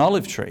an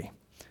olive tree,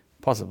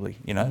 possibly,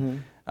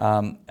 and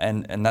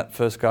that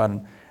first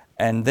garden.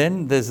 And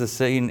then there's a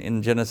scene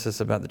in Genesis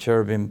about the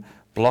cherubim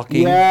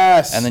blocking.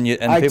 Yes. And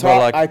then people are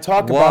like, I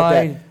talk about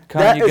that.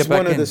 Can't you get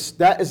back in?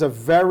 That is a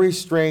very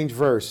strange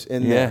verse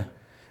in there.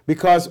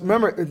 Because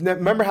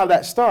remember how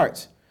that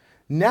starts.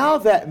 Now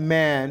that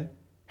man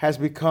has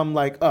become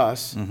like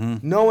us,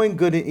 knowing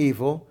good and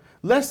evil,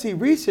 lest he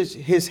reach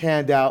his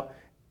hand out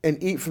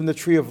and eat from the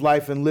tree of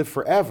life and live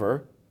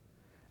forever,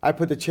 I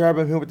put the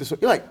cherubim here with the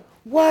sword. You're like,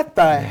 what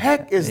the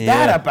heck is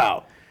that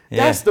about?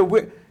 That's the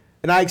weird.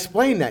 And I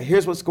explained that.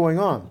 Here's what's going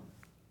on.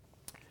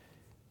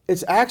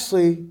 It's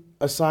actually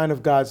a sign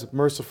of God's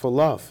merciful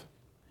love.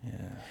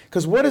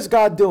 Because what is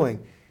God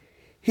doing?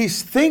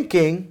 He's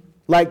thinking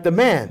like the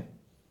man.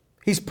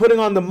 He's putting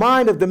on the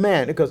mind of the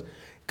man. Because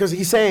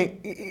he's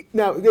saying,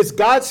 now it's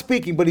God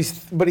speaking, but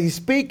he's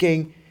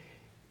speaking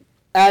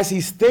as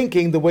he's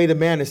thinking the way the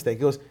man is thinking.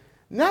 He goes,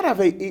 now that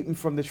I've eaten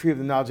from the tree of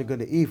the knowledge of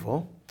good and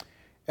evil,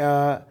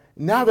 now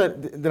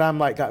that I'm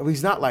like God,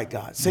 he's not like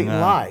God.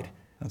 Satan lied.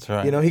 That's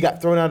right. He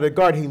got thrown out of the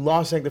garden. He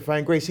lost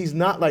sanctifying grace. He's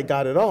not like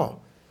God at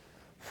all.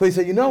 So he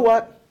said, you know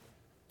what?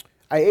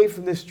 I ate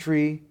from this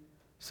tree.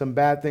 Some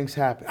bad things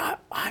happened.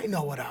 I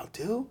know what I'll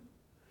do.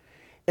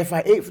 If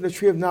I ate from the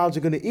tree of knowledge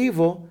of good and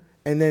evil,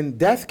 and then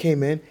death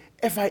came in,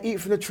 if I eat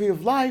from the tree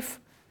of life,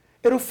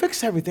 it'll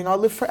fix everything. I'll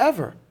live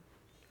forever.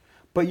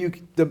 But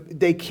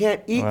they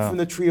can't eat from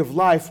the tree of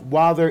life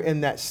while they're in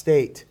that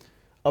state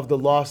of the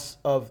loss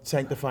of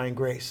sanctifying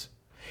grace.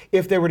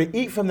 If they were to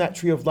eat from that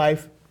tree of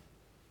life,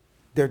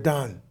 they're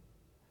done.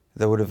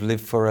 They would have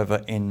lived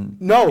forever in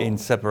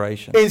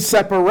separation. In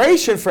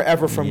separation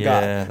forever from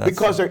God.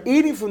 Because they're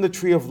eating from the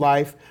tree of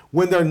life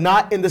when they're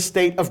not in the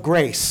state of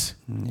grace.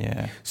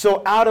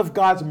 So out of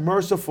God's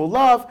merciful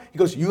love, he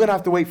goes, you're going to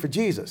have to wait for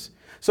Jesus.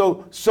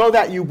 So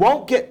that you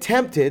won't get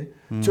tempted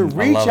to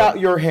reach out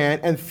your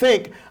hand and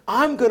think,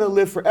 I'm going to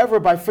live forever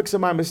by fixing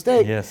my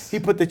mistake. He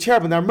put the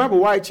cherubim. Now remember,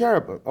 why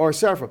cherubim or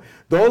seraphim?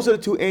 Those are the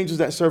two angels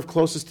that serve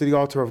closest to the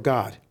altar of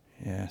God.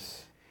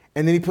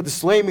 And then he put the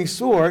flaming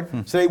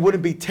sword so they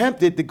wouldn't be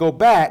tempted to go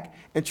back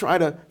and try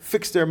to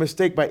fix their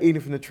mistake by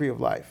eating from the tree of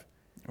life.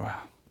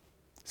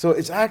 So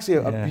it's actually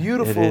a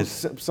beautiful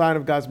sign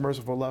of God's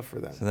merciful love for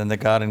them. So then the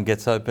garden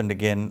gets opened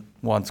again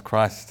once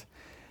Christ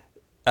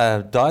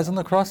dies on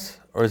the cross,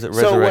 or is it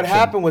resurrection? So what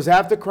happened was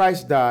after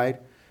Christ died,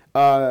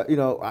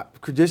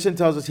 tradition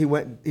tells us he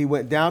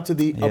went down to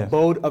the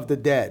abode of the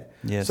dead.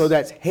 So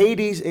that's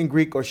Hades in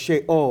Greek or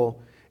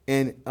Sheol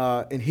in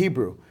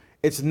Hebrew.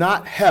 It's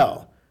not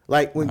hell.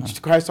 Like when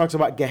Christ talks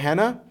about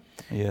Gehenna,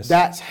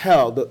 that's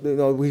hell.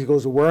 He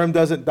goes, the worm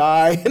doesn't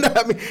die.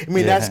 I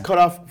mean that's cut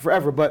off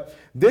forever. But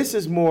this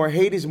is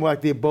Hades is more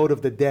like the abode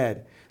of the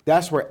dead.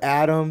 That's where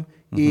Adam,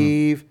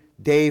 Eve,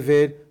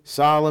 David,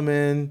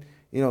 Solomon,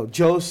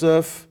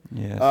 Joseph,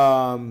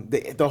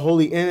 the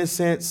holy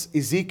innocents,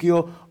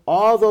 Ezekiel,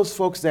 all those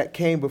folks that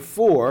came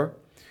before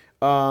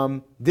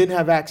didn't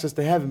have access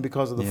to heaven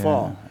because of the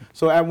fall.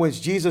 So when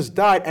Jesus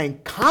died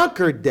and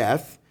conquered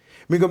death,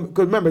 because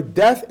remember,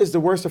 death is the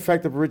worst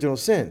effect of original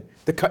sin,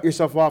 to cut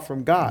yourself off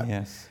from God.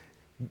 Yes.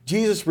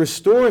 Jesus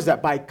restores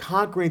that by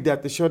conquering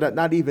death to show that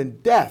not even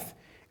death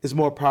is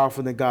more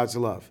powerful than God's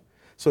love.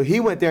 So he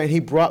went there and he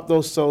brought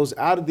those souls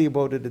out of the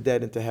abode of the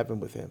dead into heaven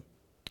with him.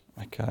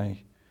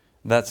 Okay.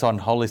 That's on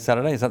Holy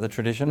Saturday? Is that the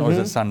tradition? Or is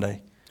it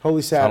Sunday?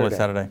 Holy Saturday. Holy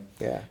Saturday.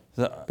 Yeah.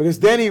 So, because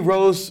then he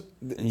rose,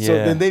 so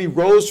then he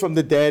rose from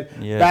the dead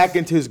back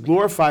into his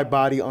glorified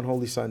body on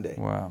Holy Sunday.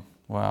 Wow.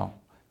 Wow.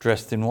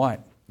 Dressed in white.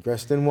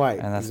 Dressed in white,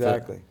 and that's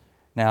exactly.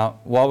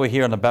 Now, while we're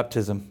here on the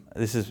baptism,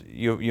 this is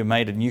you're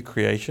made a new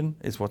creation,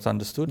 is what's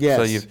understood. Yes.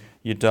 So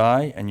you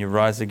die and you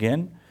rise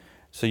again.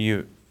 So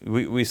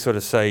we sort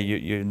of say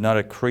you're not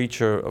a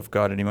creature of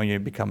God anymore. You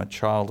become a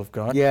child of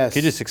God. Yes.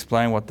 Can you just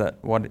explain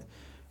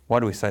why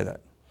do we say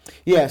that?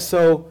 Yeah.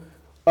 So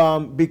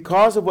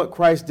because of what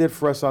Christ did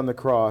for us on the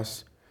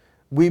cross,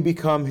 we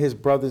become his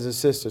brothers and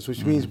sisters,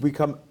 which means we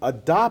become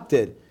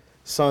adopted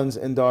sons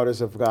and daughters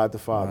of God the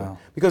Father. Wow.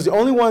 Because the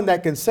only one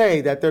that can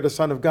say that they're the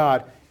Son of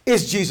God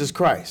is Jesus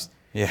Christ.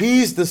 Yeah.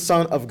 He's the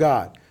Son of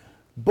God.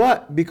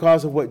 But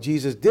because of what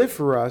Jesus did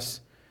for us,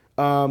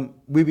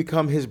 we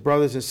become his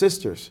brothers and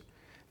sisters.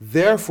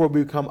 Therefore,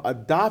 we become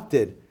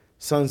adopted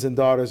sons and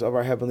daughters of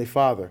our Heavenly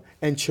Father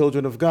and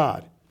children of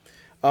God.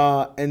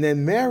 And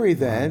then Mary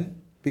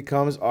then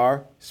becomes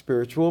our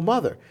spiritual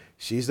mother.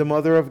 She's the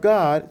mother of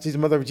God. She's the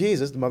mother of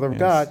Jesus, the mother of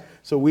God.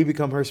 So we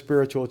become her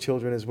spiritual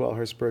children as well,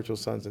 her spiritual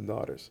sons and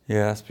daughters.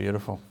 Yeah, that's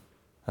beautiful.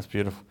 That's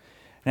beautiful.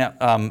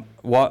 Now,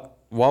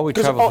 while we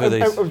travel through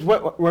these...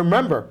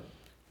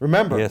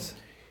 Remember, yes.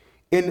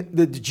 In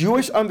the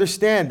Jewish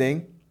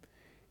understanding,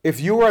 if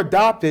you were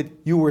adopted,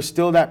 you were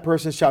still that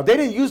person's child. They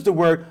didn't use the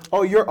word,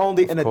 oh, you're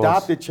only an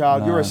adopted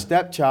child, you're a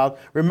stepchild.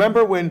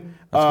 Remember when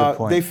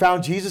they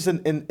found Jesus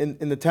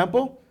in the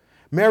temple?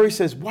 Mary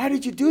says, why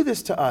did you do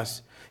this to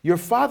us? Your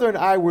father and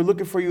I were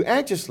looking for you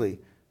anxiously.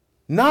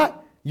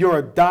 Not your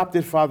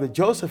adopted father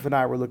Joseph and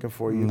I were looking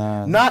for you.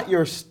 No. Not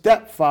your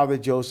stepfather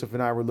Joseph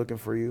and I were looking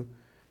for you.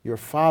 Your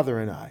father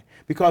and I.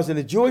 Because in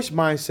the Jewish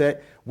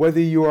mindset,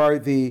 whether you are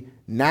the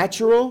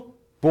natural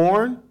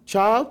born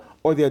child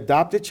or the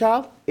adopted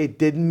child, it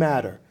didn't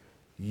matter.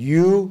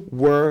 You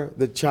were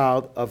the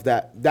child of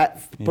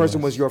that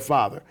person was your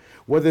father.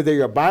 Whether they're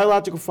your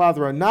biological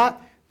father or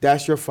not,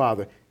 that's your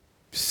father.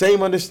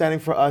 Same understanding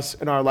for us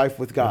in our life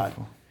with God.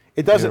 Beautiful.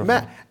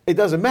 It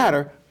doesn't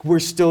matter. We're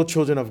still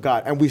children of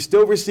God, and we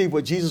still receive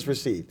what Jesus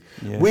received.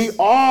 Yes. We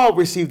all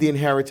receive the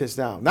inheritance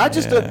now, not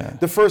just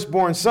the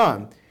firstborn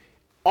son.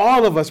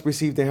 All of us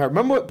receive the inheritance.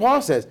 Remember what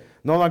Paul says: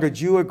 no longer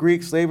Jew or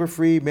Greek, slave or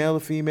free, male or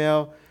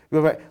female.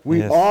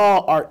 We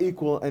all are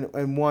equal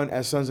and one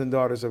as sons and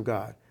daughters of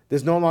God.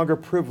 There's no longer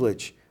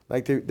privilege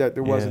like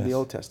there was in the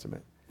Old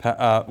Testament.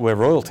 We're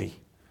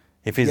royalty.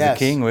 If he's the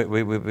king,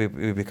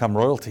 we become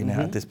royalty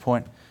now at this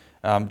point.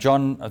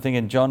 John, I think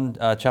in John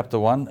chapter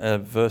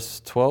 1,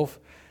 verse 12,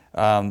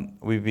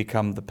 we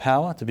become the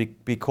power to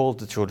be called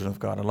the children of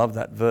God. I love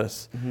that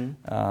verse.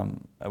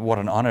 What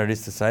an honor it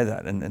is to say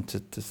that and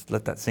to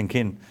let that sink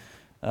in.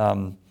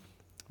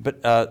 But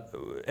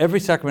every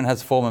sacrament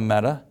has form and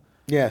matter.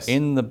 Yes.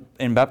 In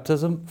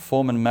baptism,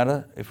 form and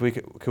matter. If we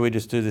could we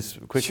just do this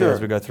quickly as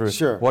we go through?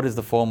 Sure. What is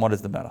the form? What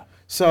is the matter?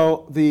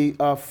 So the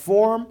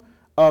form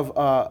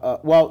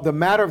of the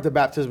matter of the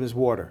baptism is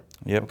water.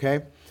 Yep.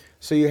 Okay.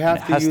 So you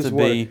have to use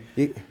water. It has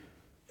to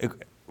be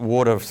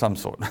water of some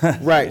sort.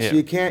 Right. So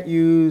you can't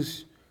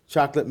use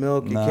chocolate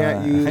milk. You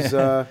can't use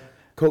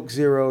Coke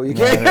Zero. You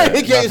can't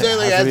use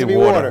anything. It has to be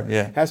water.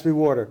 Yeah. It has to be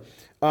water.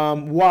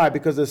 Why?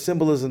 Because of the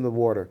symbolism of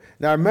water.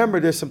 Now remember,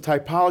 there's some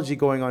typology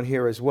going on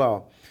here as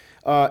well.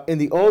 In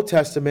the Old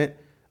Testament,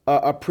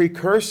 a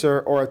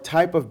precursor or a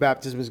type of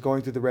baptism is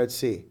going through the Red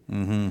Sea.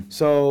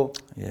 So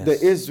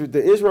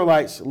the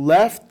Israelites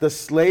left the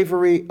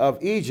slavery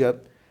of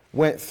Egypt,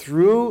 went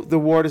through the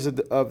waters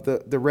of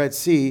the Red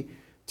Sea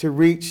to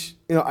reach,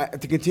 to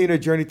continue their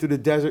journey through the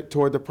desert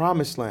toward the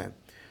Promised Land.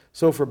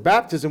 So for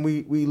baptism,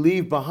 we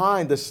leave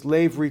behind the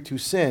slavery to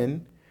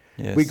sin.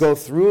 Yes. We go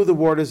through the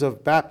waters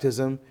of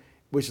baptism,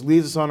 which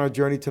leads us on our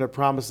journey to the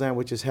Promised Land,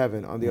 which is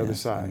heaven on the other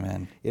side.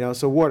 Amen.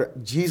 So water.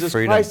 Jesus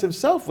Christ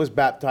himself was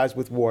baptized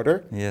with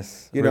water.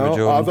 Yes.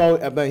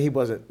 Although he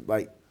wasn't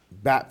like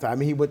baptized. I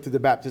mean, he went through the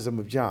baptism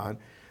of John,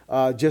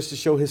 just to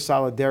show his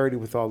solidarity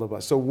with all of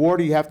us. So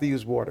water, you have to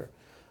use water.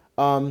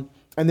 And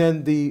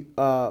then the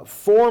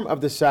form of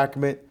the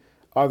sacrament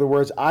are the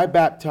words, I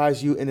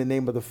baptize you in the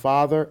name of the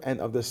Father and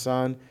of the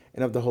Son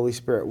and of the Holy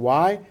Spirit.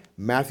 Why?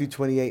 Matthew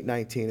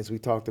 28:19, as we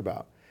talked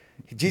about.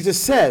 Jesus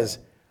says,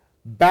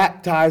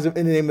 baptize them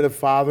in the name of the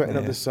Father and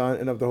of the Son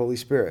and of the Holy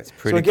Spirit.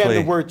 So again,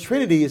 the word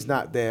Trinity is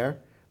not there,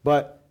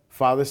 but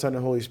Father, Son,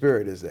 and Holy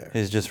Spirit is there.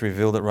 He's just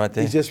revealed it right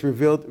there. He's just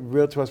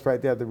revealed to us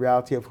right there the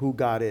reality of who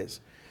God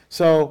is.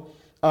 So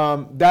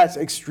that's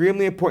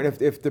extremely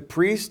important. If the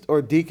priest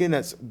or deacon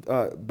that's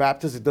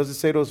baptized, it doesn't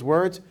say those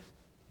words,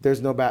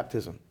 there's no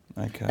baptism.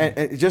 Okay.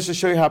 And just to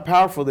show you how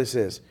powerful this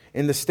is,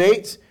 in the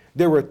States,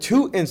 there were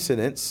 2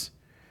 incidents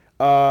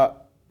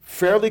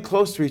fairly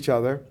close to each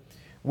other,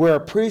 where a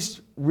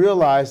priest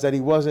realized that he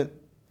wasn't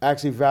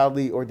actually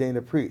validly ordained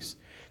a priest.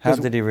 How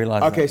did he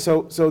realize that? Okay,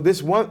 so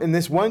in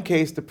this one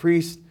case, the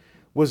priest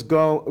was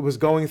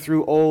going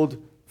through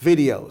old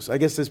videos. I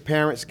guess his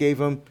parents gave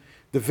him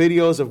the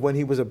videos of when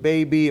he was a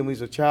baby and when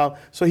he was a child.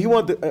 So he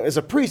wanted as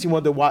a priest, he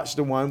wanted to watch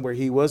the one where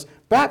he was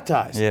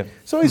baptized. Yeah.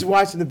 So he's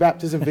watching the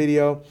baptism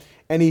video,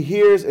 and he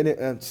hears,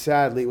 and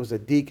sadly, it was a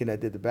deacon that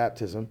did the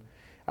baptism.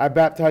 I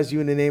baptize you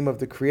in the name of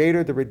the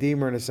Creator, the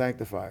Redeemer, and the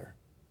Sanctifier.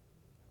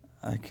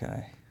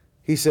 Okay.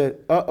 He said,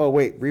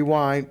 wait,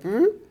 rewind.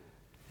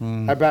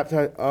 I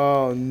baptized,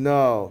 oh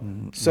no.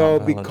 So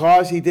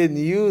because he didn't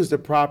use the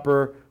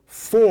proper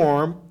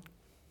form,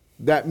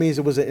 that means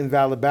it was an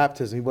invalid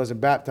baptism. He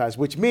wasn't baptized,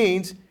 which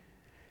means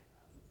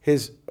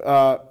his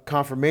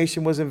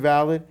confirmation was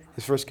invalid,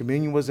 his first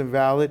communion was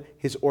invalid,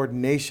 his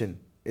ordination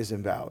is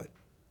invalid.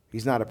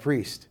 He's not a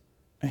priest.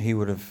 He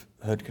would have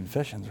heard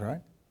confessions,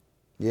 right?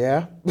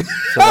 Yeah.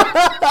 So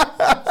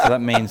that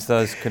means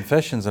those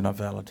confessions are not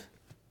valid.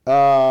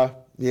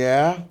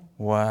 Yeah.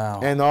 Wow.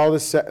 And all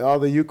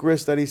the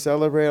Eucharist that he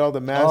celebrated, all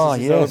the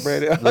masses he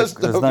celebrated. There's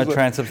no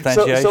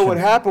transubstantiation. So what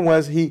happened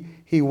was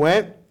he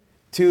went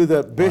to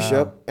the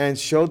bishop and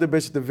showed the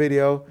bishop the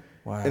video,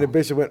 and the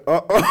bishop went,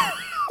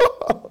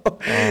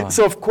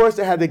 So of course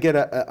they had to get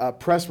a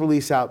press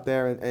release out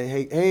there and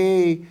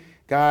hey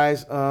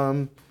guys,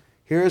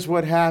 here's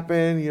what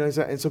happened,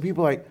 and so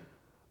people are like,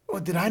 oh,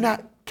 did I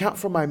not count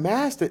for my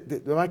mass?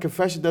 That my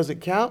confession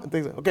doesn't count and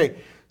things like, okay,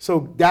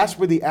 so that's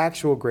where the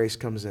actual grace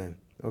comes in.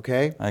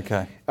 Okay.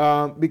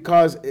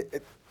 Because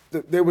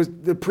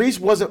the priest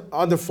wasn't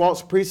under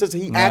false pretenses.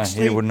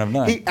 He wouldn't have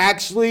known. He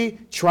actually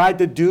tried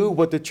to do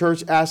what the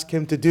church asked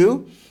him to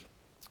do.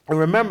 And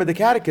remember the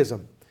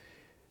catechism.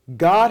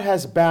 God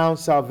has bound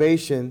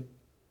salvation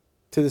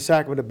to the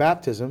sacrament of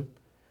baptism,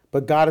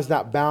 but God is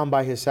not bound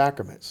by his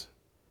sacraments.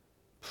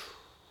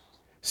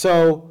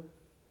 So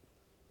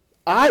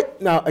I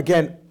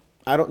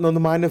don't know the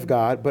mind of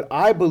God, but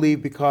I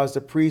believe because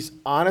the priest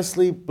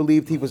honestly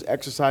believed he was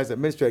exercised at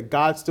ministry,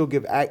 God still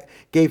gave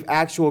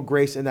actual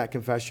grace in that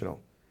confessional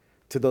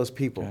to those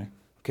people.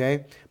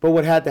 Okay? But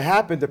what had to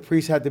happen, the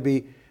priest had to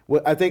be,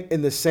 I think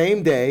in the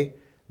same day,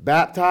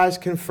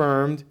 baptized,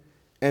 confirmed,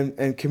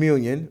 and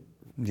communion.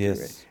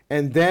 Yes.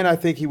 And then I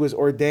think he was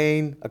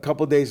ordained a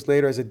couple days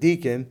later as a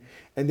deacon,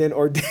 and then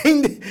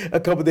ordained a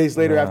couple days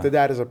later after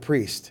that as a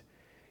priest.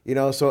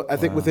 So I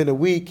think within a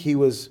week he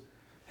was...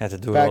 Had to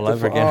do it all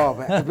over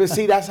again. But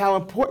see, that's how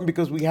important,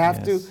 because we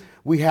have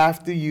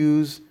to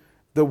use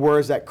the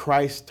words that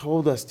Christ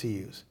told us to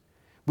use.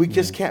 We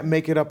just can't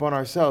make it up on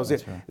ourselves.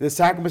 Right. The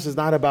sacrament is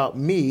not about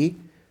me.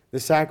 The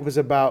sacrament is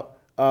about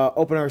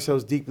opening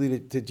ourselves deeply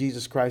to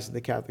Jesus Christ and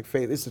the Catholic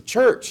faith. It's the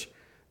church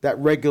that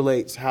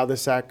regulates how the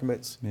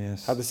sacraments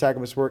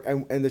work,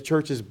 and the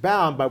church is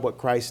bound by what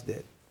Christ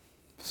did.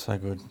 So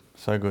good.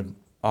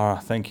 All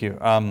right, thank you.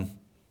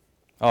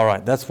 All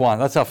right, that's one.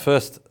 That's our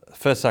first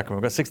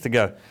sacrament. We've got 6 to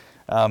go.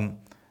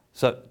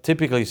 So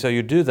typically,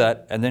 you do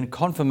that, and then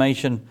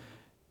confirmation,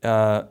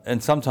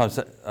 and sometimes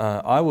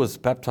I was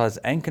baptized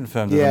and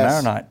confirmed as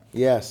a Maronite.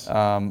 Yes.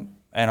 And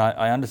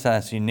I understand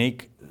that's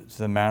unique to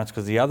the Maronites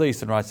because the other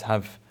Eastern rites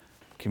have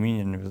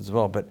communion as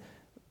well. But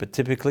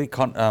typically,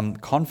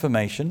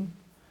 confirmation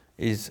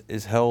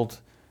is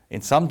held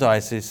in some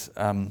dioceses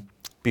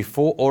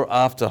before or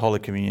after Holy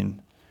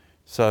Communion.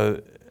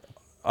 So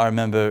I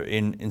remember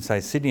in say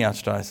Sydney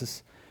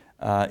Archdiocese,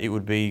 it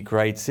would be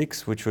grade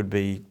 6, which would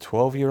be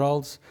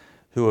 12-year-olds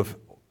who have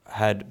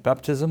had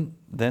baptism,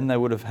 then they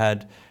would have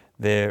had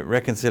their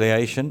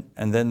reconciliation,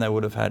 and then they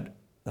would have had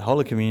the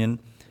Holy Communion,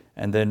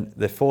 and then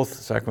their 4th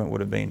sacrament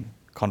would have been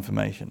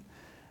confirmation.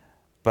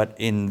 But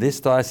in this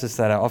diocese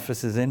that our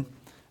office is in,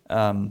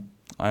 I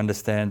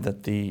understand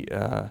that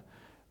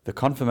the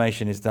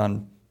confirmation is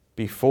done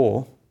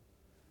before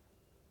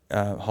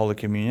Holy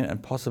Communion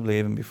and possibly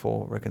even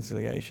before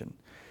reconciliation,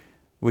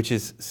 which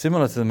is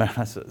similar to the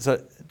Maronites.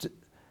 So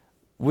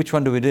which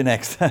one do we do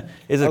next?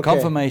 Is it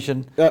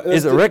confirmation?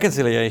 Is it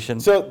reconciliation?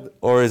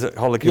 Or is it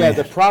Holy Communion?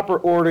 Yeah, the proper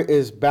order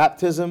is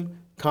baptism,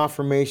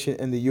 confirmation,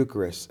 and the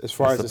Eucharist, as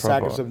far as the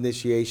sacraments of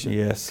initiation.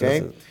 Yes.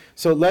 Okay.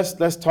 So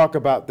let's talk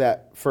about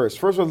that first.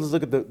 First of all, let's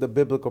look at the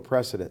biblical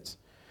precedents.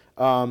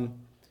 Like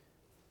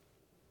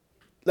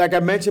I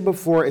mentioned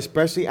before,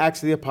 especially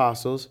Acts of the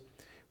Apostles,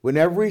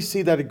 whenever we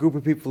see that a group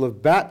of people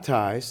have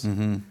baptized,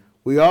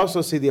 we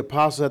also see the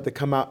apostles have to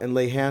come out and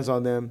lay hands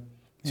on them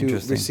to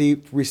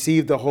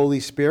receive the Holy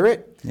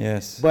Spirit.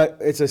 Yes. But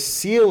it's a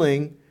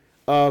sealing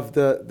of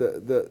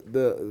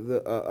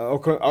the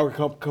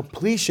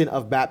completion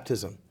of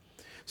baptism.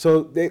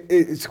 So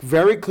it's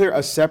very clear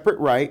a separate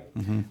rite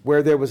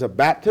where there was a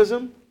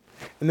baptism,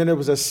 and then there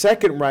was a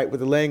second rite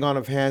with the laying on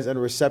of hands and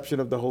a reception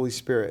of the Holy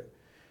Spirit.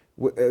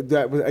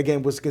 That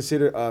again was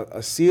considered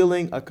a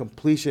sealing, a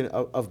completion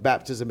of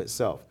baptism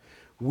itself.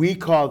 We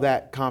call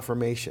that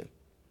confirmation.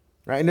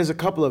 Right? And there's a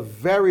couple of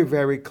very,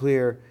 very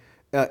clear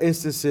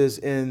instances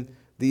in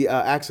the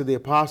Acts of the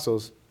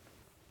Apostles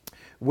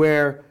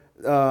where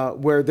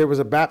there was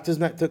a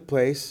baptism that took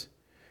place,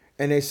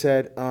 and they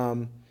said,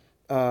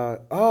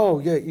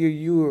 oh yeah,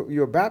 you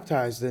were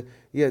baptized.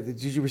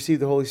 Did you receive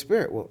the Holy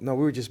Spirit? Well, no,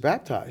 we were just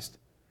baptized.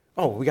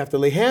 Oh, we got to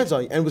lay hands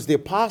on you. And it was the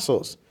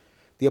apostles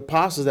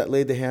that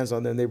laid the hands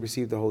on them. They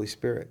received the Holy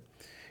Spirit.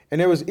 And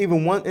there was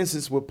even one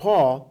instance with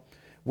Paul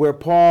where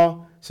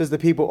Paul says to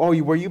people, oh,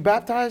 were you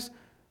baptized?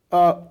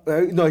 No,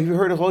 you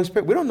heard of the Holy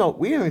Spirit? We don't know.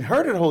 We haven't even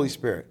heard of the Holy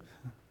Spirit.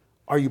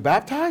 Are you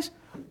baptized?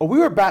 Oh, we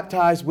were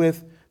baptized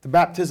with the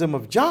baptism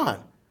of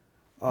John.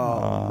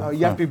 No,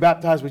 you have to be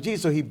baptized with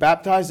Jesus. So he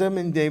baptized them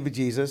in the name of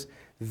Jesus.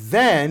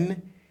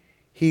 Then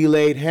he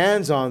laid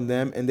hands on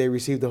them and they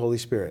received the Holy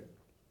Spirit.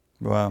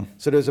 Wow.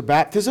 So there's a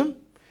baptism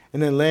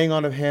and then laying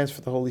on of hands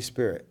for the Holy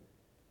Spirit.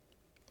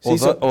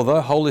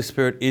 Although Holy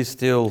Spirit is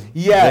still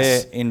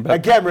there in baptism.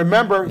 Again,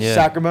 remember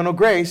sacramental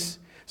grace.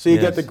 So you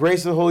get the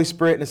grace of the Holy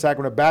Spirit in the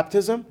sacrament of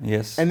baptism.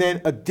 Yes. And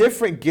then a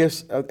different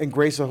gift and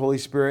grace of the Holy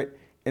Spirit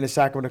in the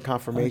sacrament of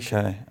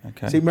confirmation.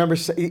 Okay. See, remember,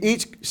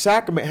 each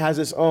sacrament has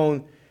its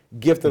own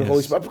gift of the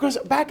Holy Spirit. Because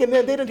back in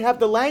then, they didn't have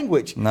the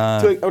language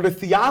or the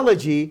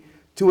theology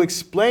to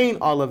explain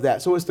all of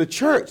that. So it's the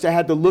church that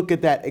had to look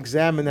at that,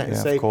 examine that, and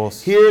say,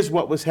 here's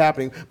what was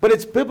happening. But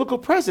it's biblical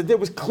present. There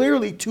was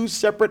clearly two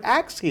separate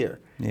acts here.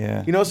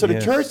 Yeah. So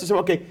the church said,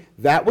 okay,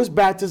 that was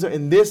baptism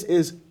and this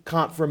is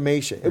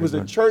confirmation. It was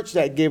the church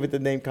that gave it the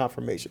name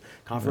confirmation.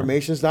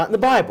 Confirmation is not in the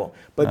Bible,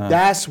 but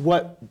that's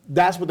what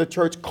the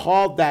church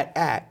called that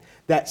act,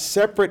 that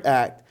separate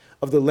act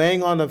of the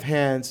laying on of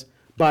hands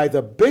by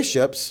the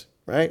bishops,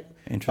 right?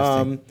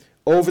 Interesting.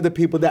 Over the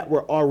people that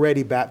were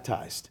already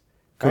baptized.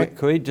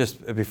 Could we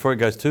just, before it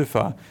goes too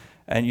far,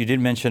 and you did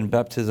mention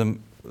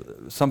baptism,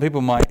 some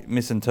people might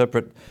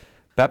misinterpret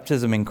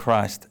baptism in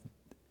Christ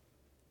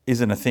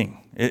isn't a thing.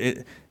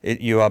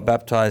 You are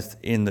baptized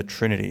in the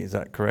Trinity, is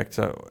that correct?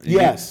 So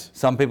yes.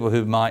 Some people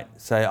who might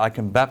say, I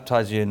can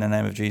baptize you in the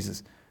name of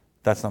Jesus,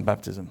 that's not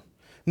baptism.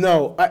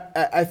 No,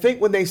 I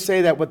think when they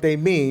say that, what they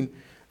mean,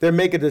 they're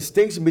making a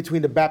distinction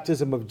between the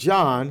baptism of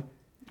John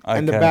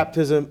and the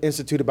baptism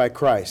instituted by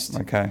Christ.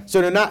 Okay. So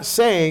they're not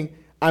saying,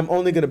 I'm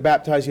only going to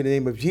baptize you in the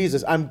name of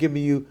Jesus. I'm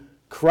giving you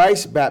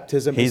Christ's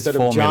baptism instead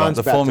of John's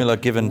baptism. The formula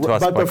given to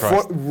us by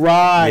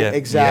Christ.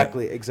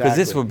 Exactly. Because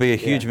this would be a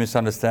huge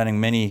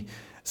misunderstanding.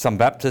 Some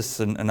Baptists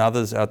and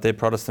others out there,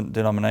 Protestant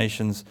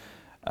denominations,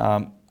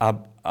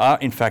 are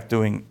in fact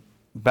doing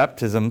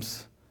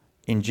baptisms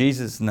in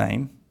Jesus'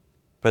 name,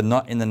 but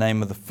not in the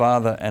name of the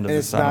Father and of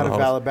the Son. It's not a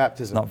valid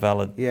baptism. Not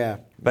valid. Yeah.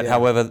 But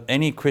however,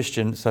 any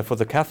Christian, so for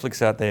the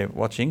Catholics out there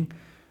watching,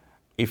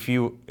 if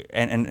you,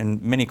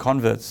 and many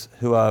converts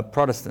who are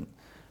Protestant,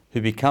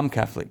 who become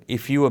Catholic,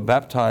 if you were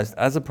baptized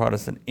as a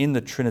Protestant in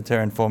the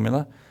Trinitarian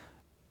formula,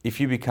 if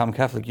you become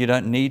Catholic, you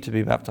don't need to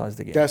be baptized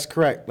again. That's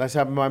correct. That's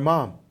happened to my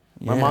mom.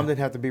 My mom didn't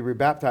have to be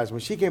rebaptized.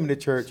 When she came into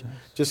church,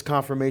 just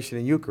confirmation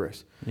and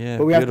Eucharist. Yeah,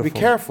 but we have to be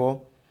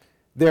careful.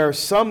 There are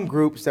some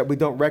groups that we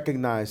don't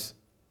recognize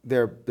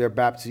their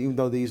baptism, even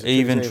though these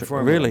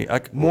are really?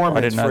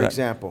 Mormons, for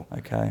example.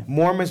 Okay.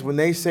 Mormons, when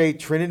they say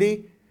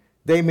Trinity,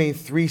 they mean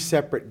three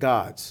separate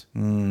gods.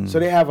 So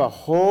they have a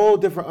whole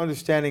different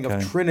understanding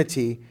of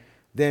Trinity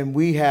than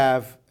we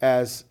have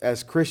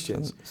as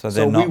Christians. So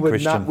they're not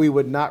Christian. We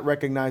would not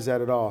recognize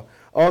that at all.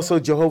 Also,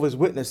 Jehovah's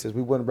Witnesses,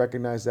 we wouldn't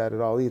recognize that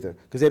at all either,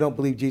 because they don't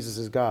believe Jesus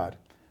is God.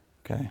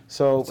 Okay.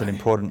 So it's an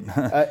important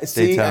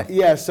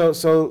detail.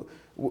 So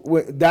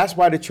that's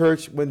why the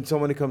church, when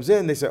someone comes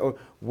in, they say, "Oh,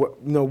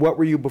 what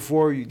were you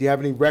before? Do you have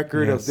any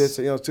record of this?"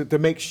 To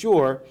make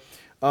sure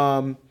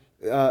that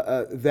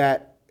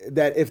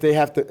if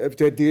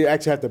they do you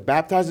actually have to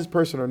baptize this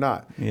person or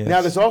not. Yes.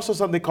 Now, there's also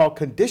something called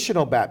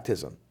conditional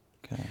baptism.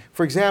 Okay.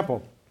 For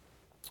example,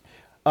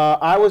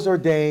 I was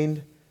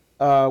ordained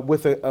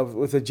with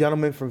a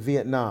gentleman from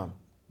Vietnam,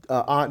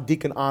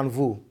 Deacon An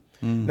Vu.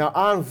 Now,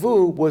 An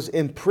Vu was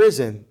in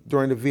prison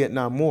during the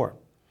Vietnam War.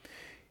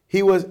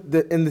 He was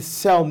in the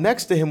cell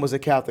next to him was a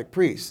Catholic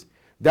priest.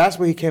 That's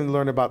where he came to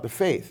learn about the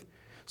faith.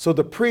 So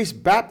the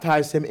priest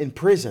baptized him in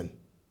prison.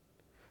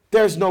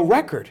 There's no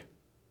record.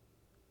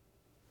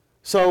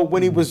 So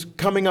when he was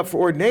coming up for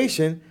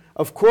ordination,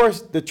 of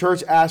course, the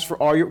church asked for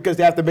all because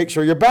they have to make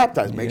sure you're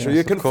baptized, make sure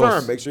you're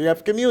confirmed, make sure you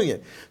have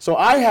communion. So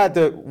I had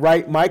to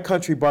write my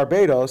country,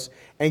 Barbados,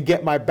 and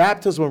get my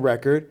baptismal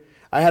record.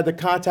 I had to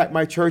contact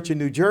my church in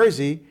New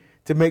Jersey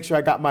to make sure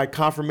I got my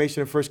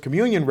confirmation and first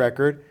communion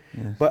record.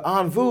 Yes. But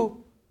An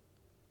Vu,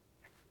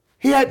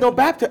 he had no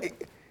baptism.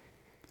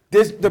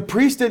 The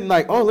priest didn't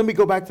let me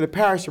go back to the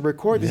parish to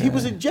record this. He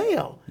was in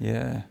jail.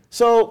 Yeah.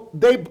 So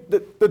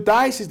the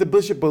diocese, the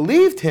bishop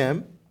believed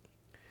him,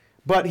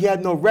 but he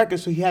had no record,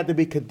 so he had to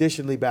be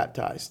conditionally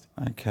baptized.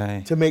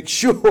 Okay. To make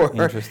sure.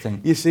 Interesting.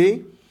 You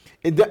see?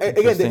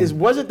 Again, it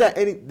wasn't that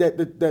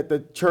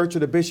the church or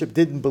the bishop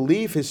didn't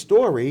believe his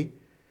story,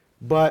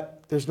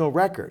 but there's no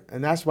record.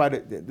 And that's why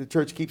the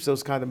church keeps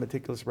those kind of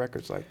meticulous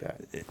records like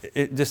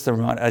that. Just to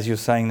remind, as you're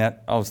saying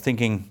that, I was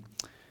thinking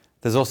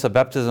there's also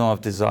baptism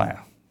of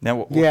desire.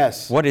 Now,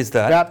 yes. What is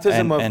that?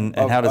 Baptism and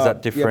how does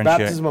that differentiate?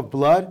 Baptism of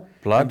blood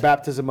and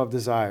baptism of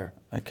desire.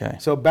 Okay.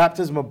 So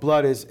baptism of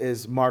blood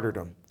is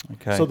martyrdom.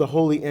 Okay. So the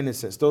holy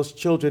innocents, those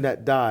children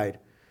that died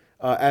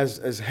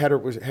as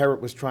Herod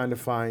was trying to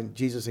find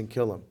Jesus and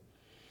kill him.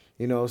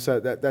 You know, so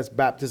that's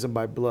baptism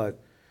by blood.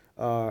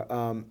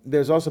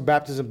 There's also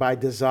baptism by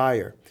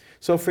desire.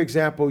 So, for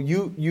example,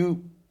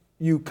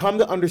 you come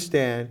to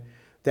understand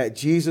that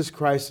Jesus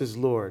Christ is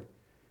Lord,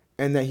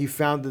 and that He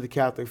founded the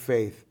Catholic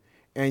faith,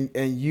 and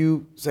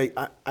you say,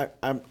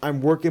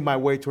 I'm working my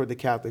way toward the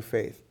Catholic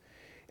faith,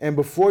 and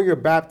before you're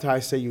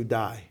baptized, say you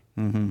die.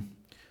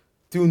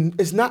 Mm-hmm.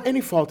 It's not any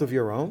fault of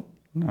your own.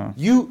 No.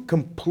 You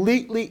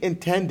completely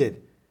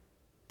intended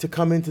to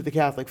come into the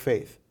Catholic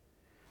faith,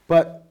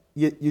 but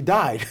you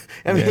died.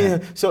 I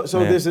mean, so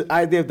there's an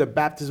idea of the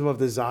baptism of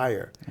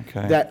desire,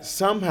 that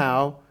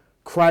somehow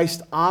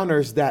Christ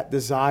honors that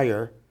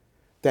desire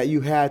that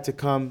you had to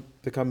come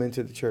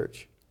into the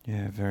church.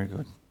 Yeah, very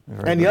good.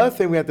 The other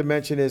thing we have to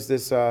mention is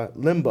this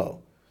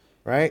limbo,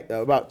 right?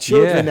 About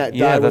children that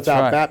die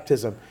without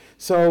baptism.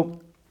 So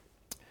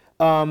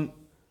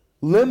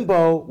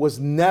limbo was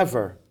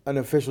never an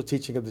official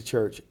teaching of the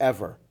church,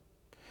 ever.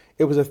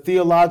 It was a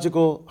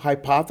theological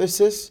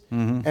hypothesis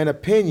and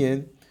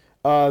opinion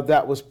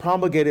that was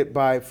promulgated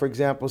by, for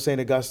example, St.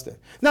 Augustine.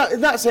 Now, it's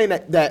not saying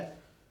that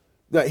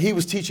he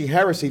was teaching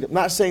heresy. I'm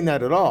not saying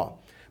that at all.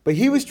 But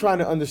he was trying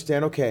to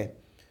understand, okay,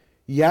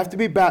 you have to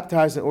be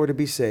baptized in order to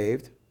be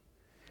saved.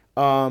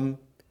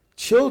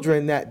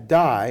 Children that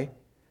die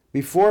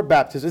before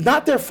baptism, it's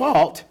not their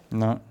fault.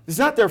 No. It's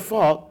not their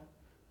fault,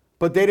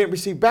 but they didn't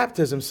receive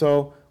baptism.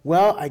 So,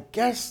 well, I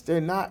guess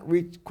they're not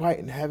quite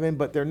in heaven,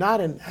 but they're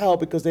not in hell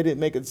because they didn't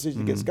make a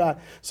decision against God.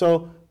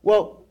 So,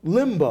 well,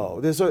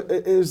 limbo. There's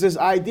this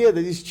idea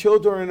that these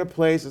children are in a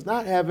place, it's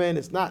not heaven,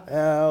 it's not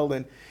hell,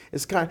 and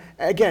it's kind of,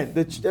 again,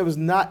 there was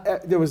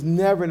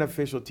never an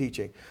official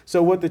teaching.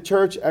 So what the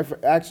church,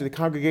 actually the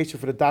Congregation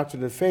for the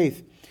Doctrine of the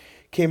Faith,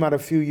 came out a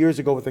few years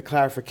ago with a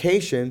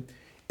clarification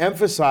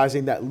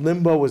emphasizing that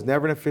limbo was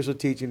never an official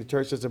teaching. The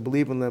church doesn't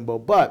believe in limbo,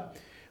 but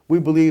we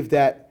believe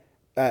that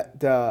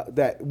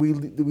we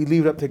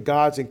leave it up to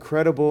God's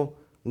incredible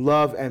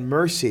love and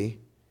mercy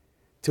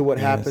to what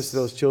happens to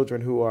those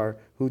children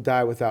who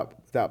die without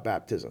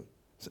baptism.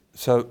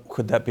 So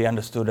could that be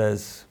understood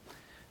as,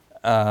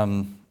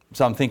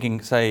 so I'm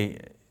thinking, say,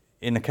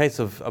 in the case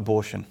of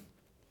abortion,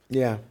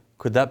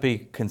 could that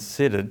be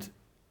considered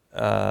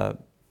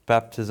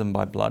baptism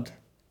by blood,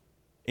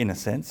 in a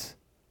sense?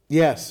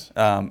 Yes.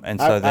 And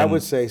so I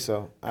would say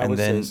so. I would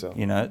say so.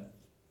 You know,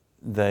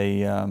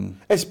 they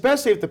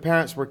especially if the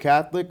parents were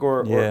Catholic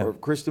or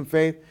Christian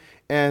faith,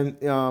 and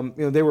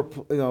they were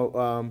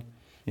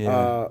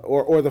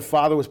or the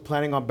father was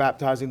planning on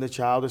baptizing the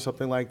child or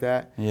something like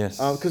that. Yes.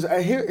 Because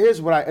here's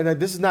what and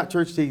this is not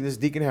church teaching, this is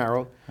Deacon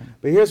Harold,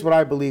 but here's what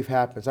I believe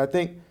happens. I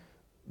think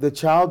the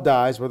child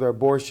dies, whether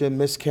abortion,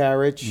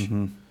 miscarriage.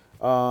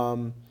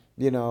 My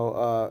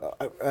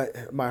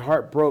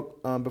heart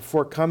broke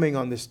before coming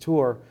on this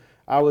tour.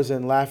 I was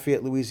in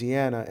Lafayette,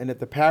 Louisiana, and at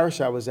the parish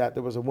I was at,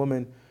 there was a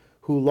woman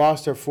who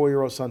lost her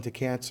 4-year-old son to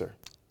cancer.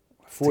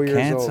 4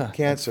 years old.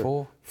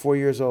 Cancer. 4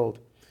 years old.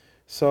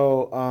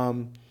 So,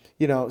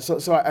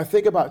 so I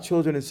think about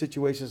children in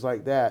situations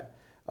like that.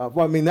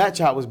 That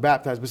child was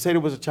baptized, but say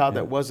there was a child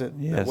that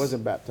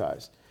wasn't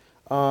baptized.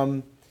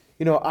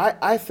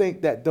 I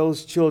think that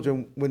those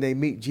children, when they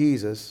meet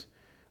Jesus,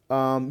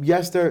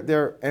 yes,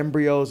 they're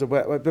embryos,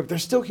 but they're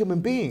still human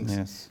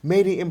beings,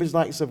 made in the image and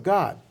likeness of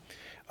God.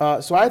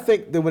 So I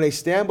think that when they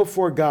stand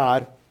before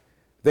God,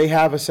 they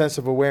have a sense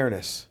of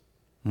awareness.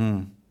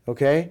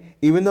 Okay?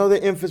 Even though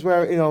the infants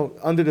were,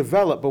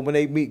 underdeveloped, but when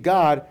they meet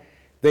God,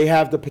 they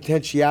have the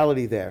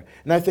potentiality there.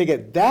 And I think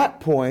at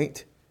that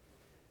point,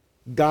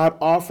 God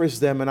offers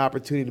them an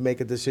opportunity to make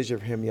a decision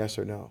for Him, yes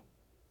or no.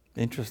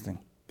 Interesting.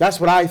 That's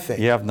what I think.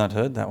 Yeah, I've not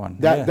heard that one.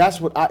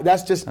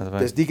 That's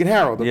just Deacon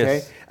Harold, okay?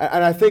 Yes.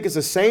 And I think it's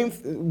the same.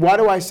 Why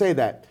do I say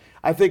that?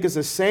 I think it's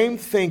the same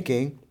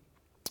thinking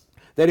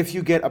that if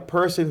you get a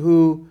person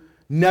who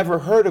never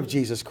heard of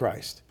Jesus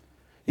Christ,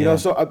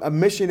 so a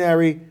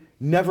missionary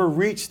never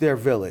reached their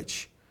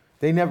village.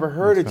 They never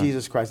heard of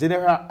Jesus Christ. They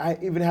never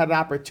even had an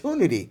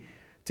opportunity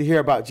to hear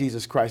about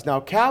Jesus Christ. Now,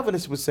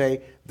 Calvinists would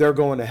say they're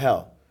going to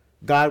hell.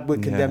 God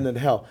would condemn them to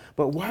hell.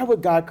 But why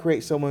would God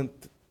create someone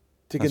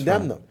to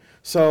condemn them?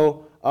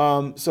 So,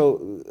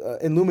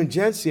 in Lumen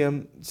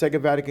Gentium,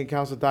 Second Vatican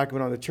Council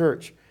document on the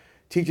Church,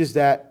 teaches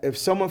that if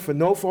someone, for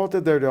no fault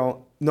of their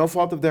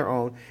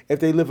own,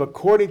 if they live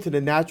according to the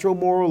natural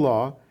moral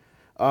law,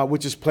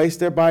 which is placed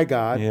there by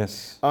God,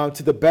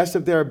 to the best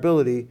of their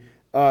ability,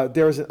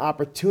 there is an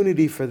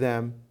opportunity for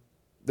them,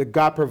 that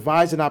God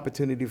provides an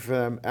opportunity for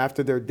them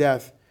after their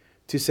death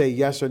to say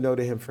yes or no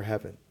to Him for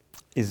heaven.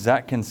 Is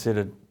that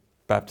considered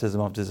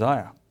baptism of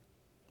desire?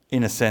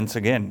 In a sense,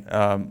 again,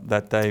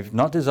 that they've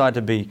not desired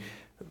to be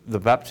the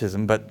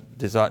baptism, but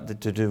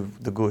desired to do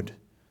the good.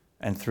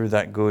 And through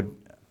that good,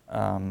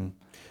 in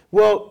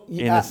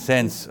a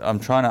sense, I'm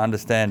trying to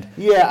understand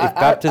if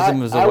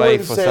baptism was a way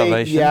for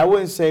salvation. Yeah, I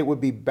wouldn't say it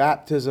would be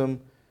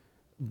baptism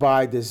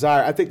by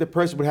desire. I think the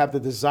person would have the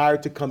desire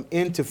to come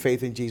into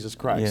faith in Jesus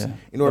Christ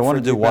in order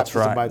to do what's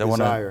right. By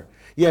desire.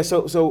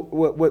 So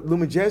what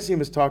Lumen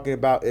Gentium is talking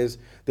about is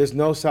there's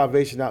no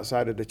salvation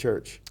outside of the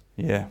church.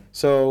 Yeah.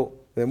 So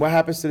then what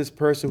happens to this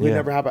person who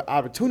never had an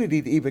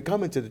opportunity to even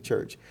come into the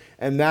church?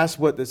 And that's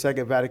what the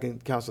Second Vatican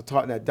Council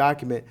taught in that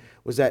document,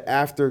 was that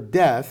after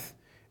death,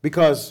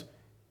 because,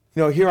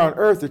 here on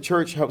earth, the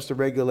church helps to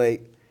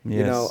regulate,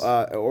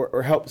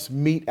 or helps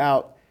mete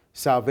out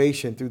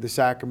salvation through the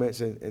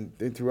sacraments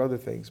and through other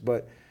things.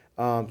 But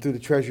through the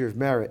treasury of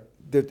merit,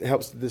 that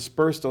helps to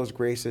disperse those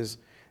graces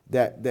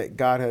that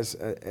God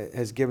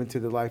has given to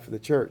the life of the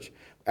church.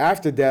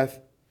 After death,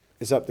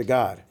 it's up to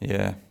God.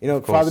 Yeah.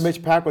 Father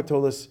Mitch Packwood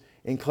told us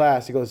in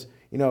class, he goes,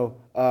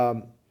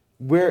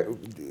 we're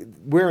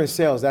in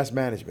sales, that's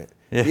management.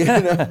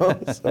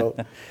 Yeah. So,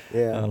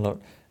 yeah.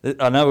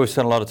 I know we've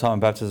spent a lot of time on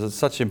baptism. It's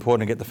such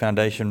important to get the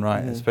foundation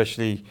right,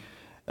 especially...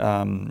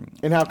 and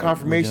how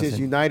confirmation is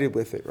united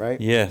with it, right?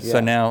 Yeah. So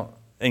now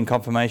in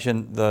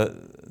confirmation,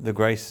 the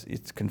grace,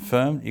 it's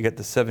confirmed. You get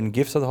the 7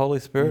 gifts of the Holy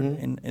Spirit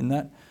in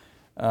that.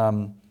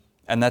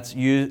 And that's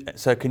you.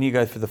 So can you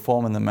go through the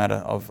form and the matter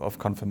of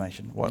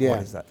confirmation? What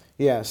is that?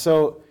 Yeah.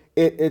 So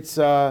it's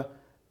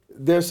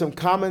there's some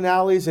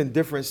commonalities and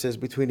differences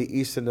between the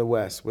East and the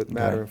West with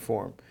matter and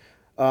form.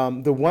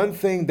 The one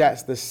thing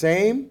that's the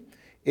same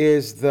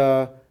is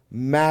the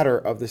matter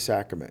of the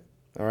sacrament.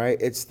 All right.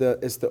 It's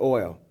the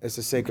oil. It's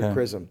the sacred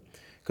chrism.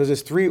 Because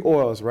there's 3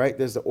 oils, right?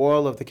 There's the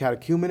oil of the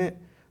catechumenate,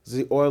 there's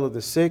the oil of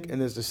the sick,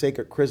 and there's the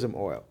sacred chrism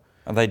oil.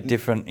 Are they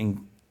different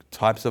in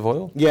types of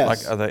oil?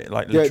 Yes. Are they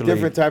literally? Yeah,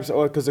 different types of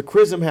oil, because the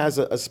chrism has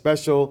a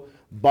special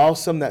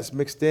balsam that's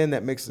mixed in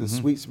that makes it a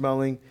sweet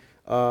smelling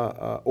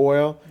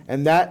oil,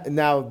 and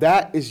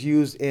that is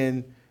used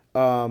in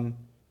the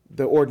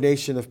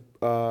ordination of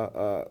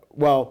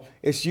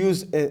it's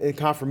used in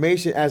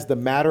confirmation as the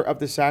matter of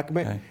the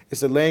sacrament. Okay.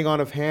 It's the laying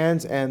on of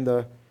hands and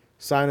the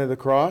sign of the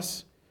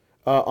cross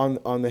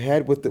on the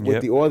head with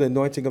the oil, the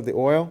anointing of the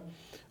oil,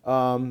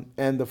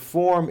 and the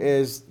form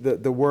is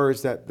the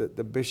words that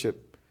the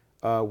bishop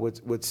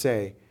would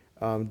say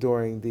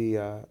during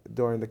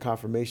the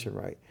confirmation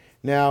rite.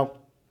 Now,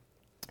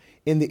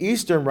 in the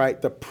Eastern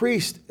rite, the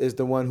priest is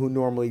the one who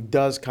normally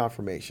does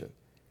confirmation.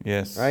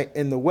 Yes. Right?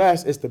 In the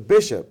West, it's the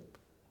bishop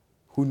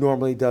who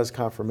normally does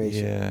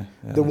confirmation. Yeah.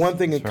 The one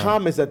thing in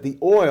common is that the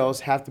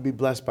oils have to be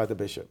blessed by the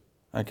bishop.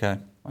 Okay.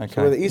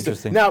 So the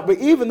Eastern. Now, but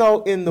even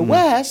though in the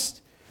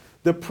West,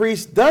 the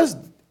priest does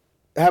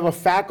have a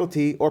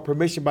faculty or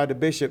permission by the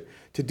bishop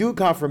to do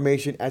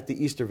confirmation at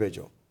the Easter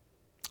Vigil.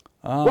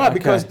 Oh, Why?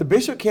 Because the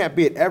bishop can't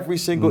be at every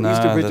single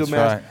Easter Vigil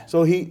Mass. Right.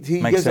 So he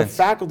gives a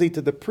faculty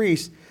to the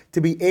priest to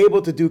be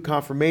able to do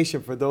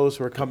confirmation for those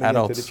who are coming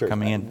into the church.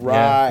 Coming in. Right.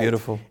 Yeah,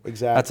 beautiful.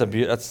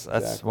 Exactly.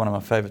 That's one of my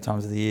favorite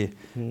times of the year.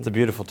 It's a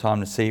beautiful time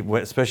to see,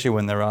 especially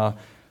when there are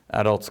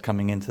adults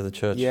coming into the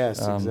church.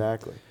 Yes,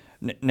 exactly.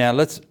 Now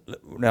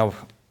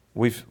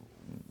we're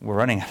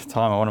running out of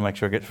time. I want to make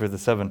sure I get through the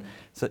 7.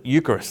 So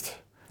Eucharist,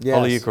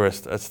 Holy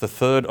Eucharist. That's the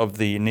 3rd of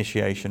the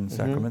initiation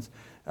sacraments.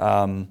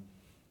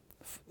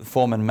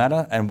 Form and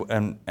matter,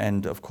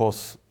 and of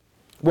course.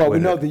 Well, we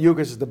know the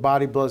Eucharist is the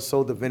body, blood,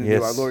 soul, divinity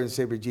of our Lord and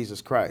Savior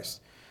Jesus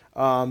Christ.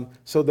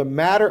 So the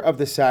matter of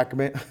the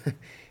sacrament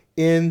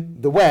in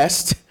the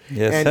West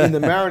and in the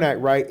Maronite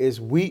rite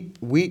is wheat.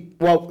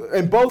 Well,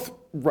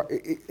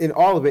 in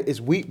all of it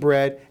is wheat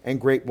bread and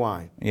grape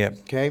wine. Yep.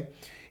 Okay.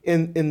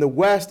 In the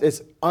West,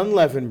 it's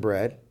unleavened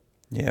bread.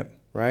 Yep.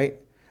 Right.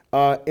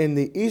 In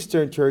the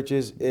Eastern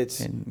churches,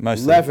 it's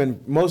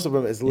leavened. Most of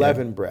them is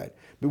leavened bread.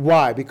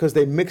 Why? Because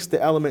they mix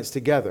the elements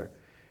together.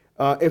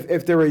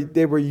 If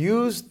they were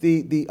used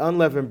the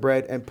unleavened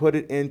bread and put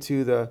it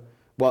into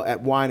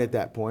at wine at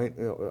that point,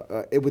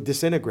 it would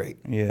disintegrate.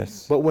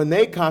 Yes. But when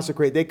they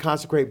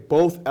consecrate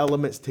both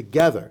elements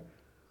together.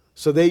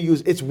 So they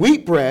use it's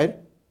wheat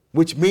bread,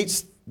 which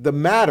meets the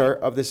matter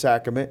of the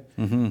sacrament,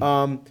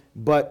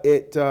 but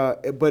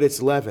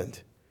it's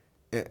leavened.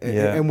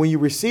 And when you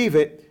receive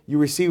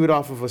it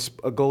off of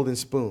a golden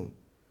spoon.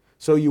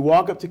 So you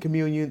walk up to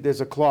communion.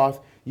 There's a cloth.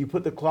 You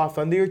put the cloth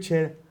under your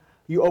chin.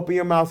 You open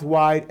your mouth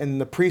wide, and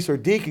the priest or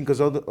deacon, because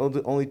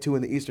the only 2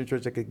 in the Eastern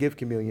Church that could give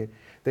communion,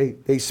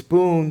 they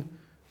spoon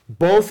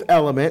both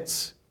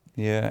elements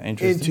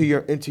into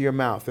your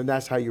mouth, and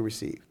that's how you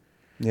receive.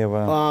 Yeah,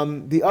 wow.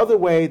 The other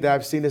way that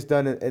I've seen this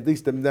done, at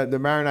least the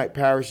Maronite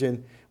parish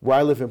where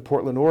I live in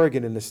Portland,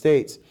 Oregon, in the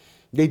States,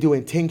 they do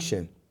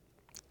intinction.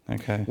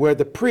 Okay. Where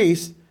the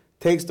priest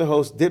takes the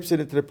host, dips it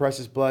into the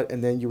precious blood,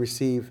 and then you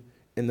receive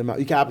in the mouth.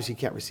 You obviously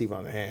can't receive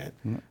on the hand.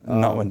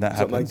 Not when that happens.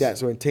 Something like that.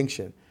 So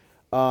intinction.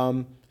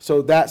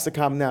 So that's the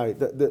commonality.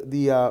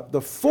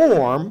 The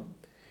form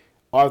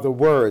are the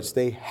words.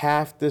 They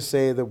have to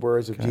say the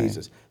words of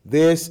Jesus.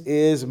 This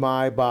is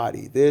my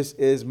body. This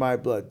is my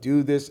blood.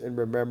 Do this in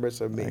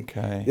remembrance of me.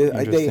 Okay.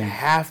 They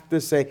have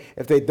to say.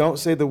 If they don't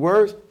say the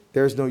words,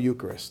 there's no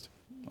Eucharist.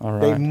 All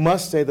right. They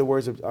must say the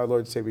words of our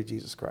Lord and Savior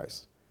Jesus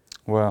Christ.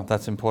 Wow,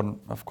 that's important,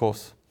 of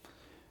course.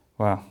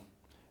 Wow.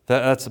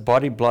 That's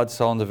body, blood,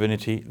 soul, and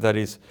divinity. That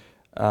is,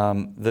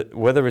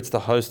 whether it's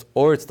the host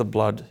or it's the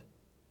blood,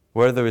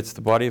 whether it's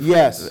the body of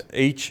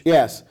each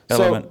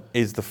element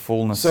is the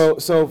fullness. So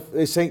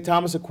St.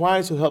 Thomas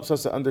Aquinas, who helps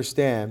us to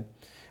understand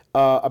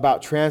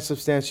about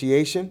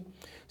transubstantiation,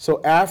 So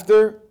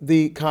after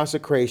the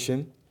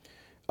consecration,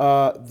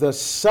 the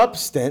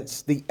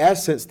substance, the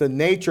essence, the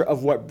nature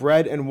of what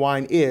bread and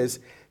wine is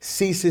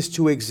ceases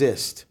to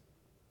exist.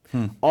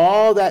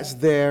 All that's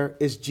there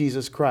is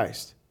Jesus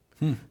Christ.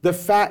 The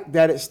fact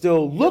that it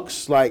still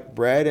looks like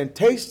bread and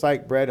tastes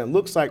like bread and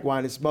looks like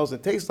wine and smells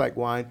and tastes like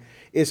wine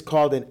is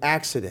called an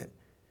accident.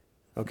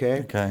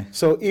 Okay?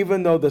 So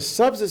even though the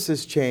substance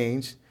has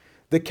changed,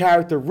 the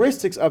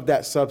characteristics of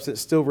that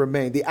substance still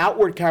remain. The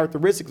outward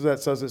characteristics of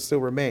that substance still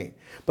remain.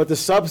 But the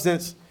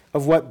substance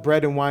of what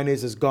bread and wine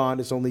is gone.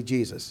 It's only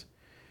Jesus.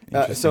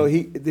 So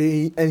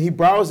he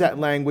borrows that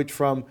language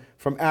from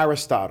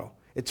Aristotle.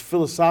 It's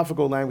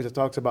philosophical language that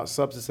talks about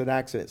substance and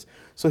accidents.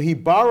 So he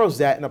borrows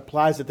that and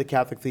applies it to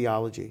Catholic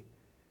theology.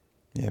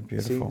 Yeah,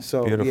 beautiful. See?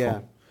 So, beautiful.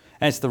 Yeah.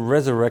 And it's the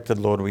resurrected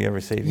Lord we are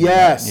receiving.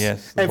 Yes.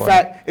 Yes. In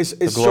fact, it's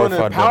shown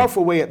in a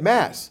powerful way at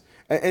Mass.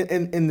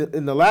 In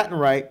the Latin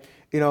rite,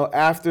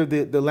 after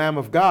the Lamb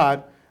of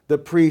God, the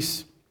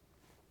priest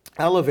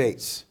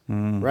elevates,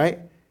 right?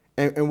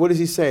 And what does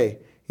he say?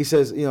 He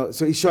says,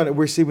 so he's showing that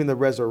we're receiving the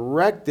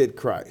resurrected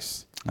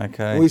Christ.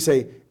 Okay. And we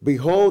say,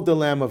 behold the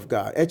Lamb of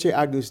God. Ecce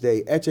Agnus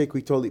Dei, ecce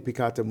qui tollit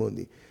peccata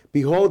mundi.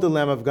 Behold the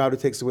Lamb of God who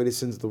takes away the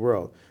sins of the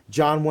world.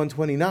 John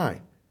 1:29.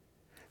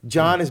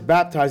 John is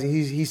baptizing.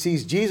 He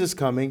sees Jesus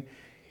coming.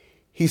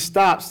 He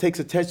stops, takes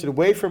attention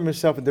away from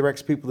himself, and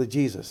directs people to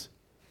Jesus.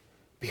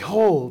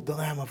 Behold the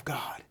Lamb of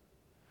God.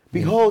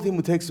 Behold him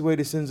who takes away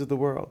the sins of the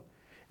world.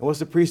 And what's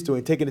the priest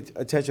doing? Taking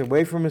attention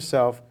away from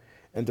himself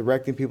and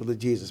directing people to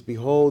Jesus.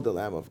 Behold the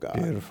Lamb of God.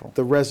 Beautiful.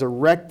 The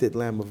resurrected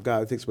Lamb of God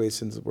who takes away the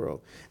sins of the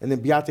world. And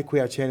then Beati qui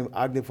accenum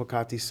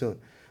agnifocati sunt.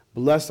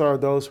 Blessed are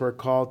those who are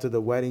called to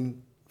the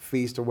wedding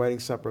feast or wedding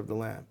supper of the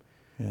Lamb.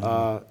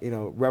 Yeah.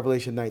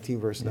 Revelation 19,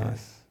 verse 9.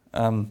 Yes.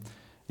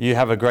 You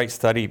have a great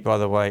study, by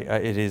the way.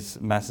 It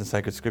is Mass and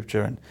Sacred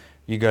Scripture, and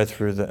you go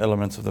through the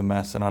elements of the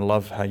Mass, and I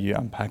love how you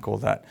unpack all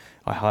that.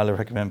 I highly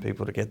recommend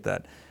people to get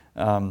that.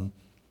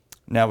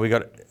 Now, we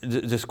got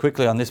just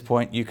quickly on this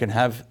point, you can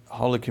have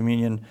Holy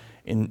Communion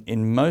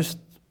in most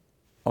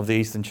of the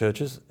Eastern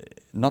churches,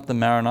 not the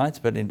Maronites,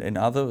 but in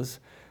others,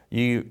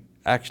 you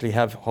actually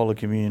have Holy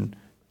Communion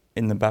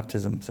in the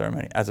baptism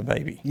ceremony as a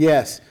baby.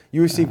 Yes,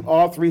 you receive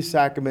all three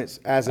sacraments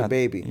as a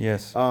baby.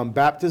 Yes.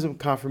 Baptism,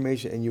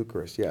 confirmation, and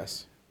Eucharist,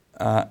 yes.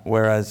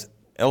 Whereas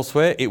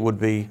elsewhere, it would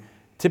be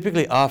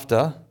typically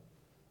after.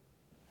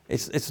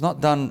 It's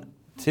not done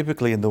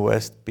typically in the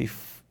West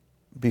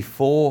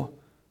before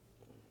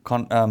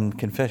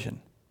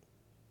confession.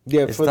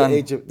 Yeah, it's for done,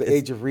 the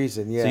age of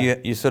reason. Yeah.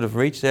 So you sort of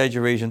reach the age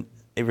of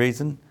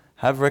reason,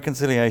 have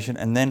reconciliation,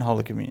 and then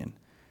Holy Communion.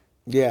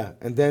 Yeah,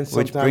 and then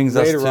sometime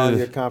later on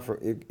your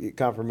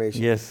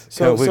confirmation. Yes.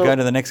 So we go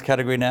to the next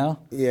category now.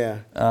 Yeah.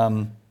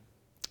 And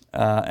we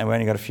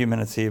only got a few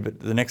minutes here, but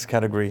the next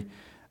category.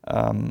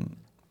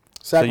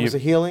 Sacraments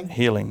of healing.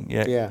 Healing.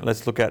 Yeah. Yeah.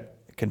 Let's look at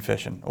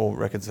confession or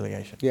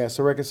reconciliation. Yeah.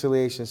 So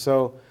reconciliation.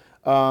 So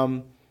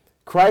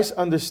Christ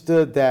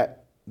understood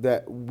that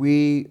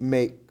we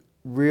make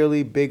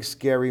really big,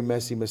 scary,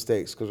 messy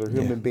mistakes because we're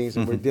human beings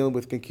and we're dealing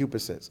with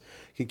concupiscence.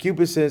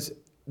 Concupiscence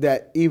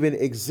that even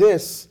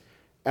exists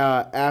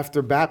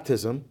after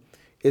baptism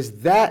is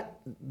that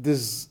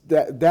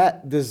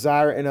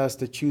desire in us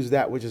to choose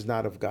that which is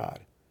not of God.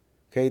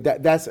 Okay,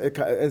 that's in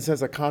a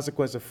sense a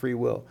consequence of free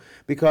will.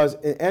 Because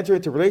in entering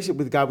into relationship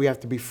with God, we have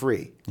to be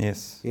free.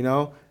 Yes.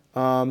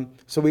 So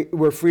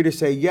we're free to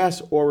say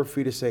yes or we're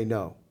free to say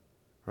no.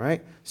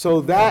 Right?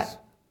 So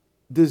that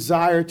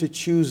desire to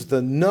choose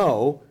the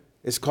no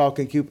is called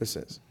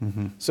concupiscence.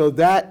 Mm-hmm. So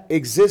that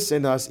exists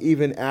in us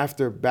even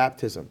after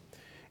baptism.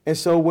 And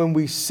so when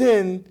we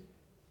sin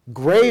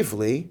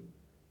gravely,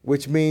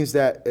 which means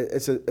that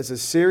it's a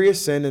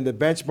serious sin and the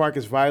benchmark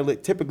is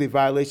typically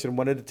violation of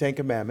one of the 10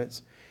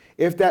 commandments,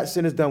 if that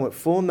sin is done with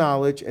full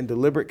knowledge and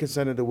deliberate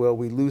consent of the will,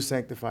 we lose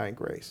sanctifying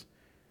grace,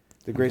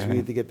 the grace we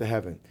need to get to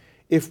heaven.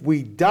 If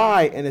we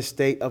die in a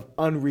state of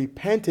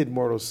unrepented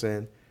mortal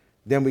sin,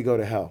 then we go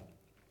to hell.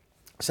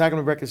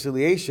 Sacrament of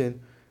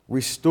reconciliation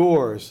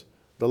restores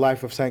the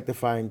life of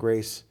sanctifying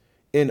grace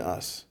in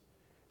us.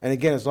 And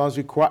again, as long as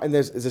and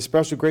there's a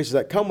special graces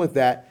that come with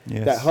that,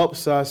 that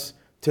helps us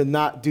to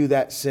not do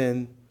that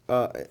sin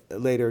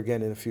later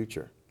again in the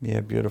future. Yeah,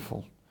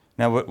 beautiful.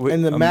 Now,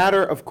 and the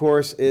matter, of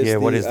course, is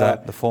what is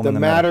that? The form. The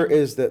matter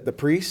is that the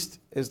priest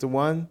is the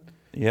one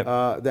Yep.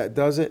 That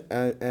does it,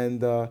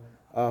 and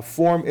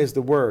form is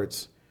the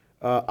words.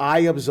 I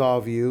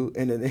absolve you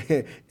in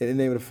the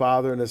name of the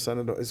Father and the Son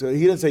and the... So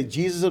he doesn't say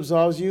Jesus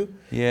absolves you,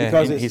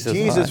 because it's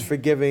Jesus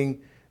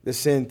forgiving the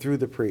sin through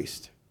the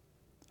priest.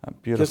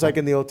 Beautiful. Just like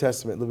in the Old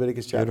Testament,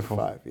 Leviticus chapter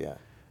 5. Yeah.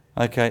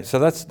 Okay, so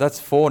that's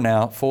 4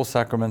 now. 4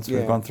 sacraments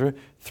we've gone through.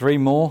 3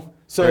 more.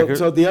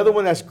 So the other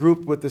one that's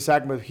grouped with the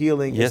sacrament of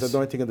healing is the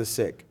anointing of the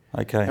sick.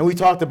 Okay. And we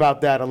talked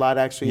about that a lot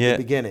actually in the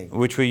beginning.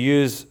 Which we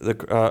use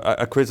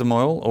a chrism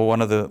oil, or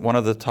one of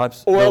the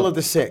types. Oil of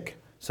the sick.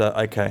 So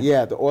okay.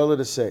 Yeah, the oil of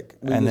the sick.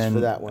 We use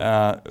for that one.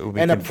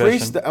 And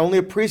only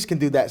a priest can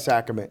do that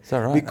sacrament. Is that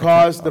right?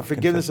 Because the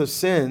forgiveness of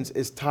sins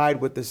is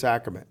tied with the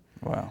sacrament.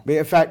 Wow. I mean,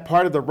 in fact,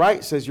 part of the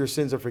rite says your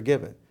sins are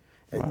forgiven.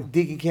 Wow.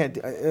 Deacon can't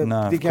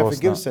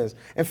forgive not. sins.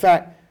 In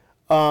fact,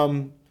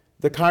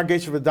 the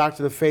Congregation for the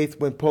Doctrine of the Faith,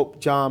 when Pope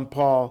John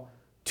Paul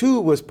II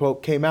was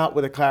Pope, came out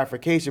with a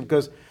clarification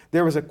because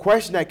there was a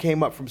question that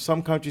came up from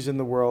some countries in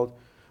the world.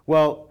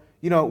 Well,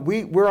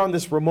 we're on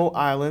this remote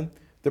island.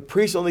 The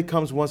priest only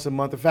comes once a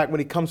month. In fact, when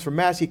he comes for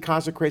Mass, he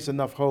consecrates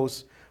enough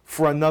hosts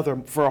for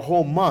a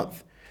whole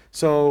month.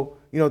 So,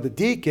 the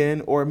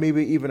deacon or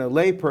maybe even a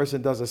lay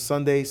person does a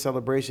Sunday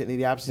celebration in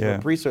the absence of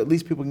a priest, so at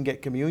least people can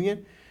get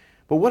communion.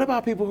 But what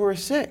about people who are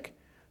sick?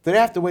 Do they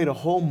have to wait a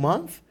whole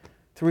month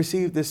to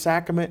receive the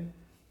sacrament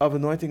of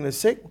anointing the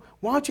sick?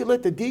 Why don't you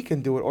let the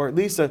deacon do it, or at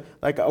least a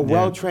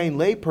well-trained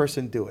lay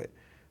person do it?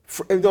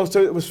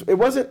 So it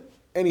wasn't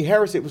any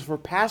heresy. It was for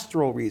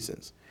pastoral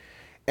reasons.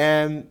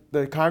 And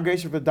the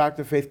Congregation for the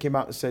Doctrine of Faith came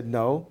out and said,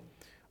 no,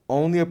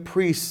 only a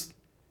priest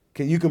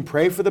you can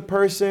pray for the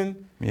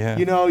person. Yeah.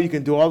 You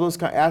can do all those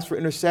ask for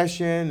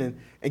intercession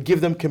and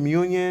give them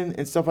communion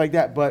and stuff like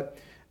that. But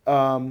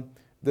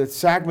the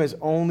sacrament is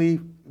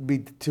only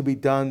to be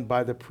done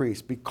by the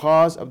priest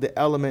because of the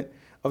element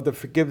of the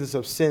forgiveness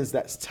of sins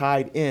that's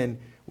tied in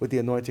with the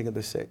anointing of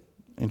the sick.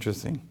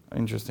 Interesting.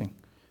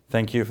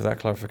 Thank you for that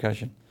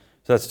clarification.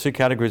 So that's 2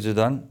 categories you've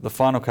done. The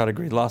final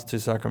category, last 2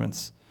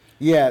 sacraments.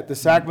 Yeah, the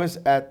sacraments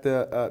at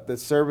the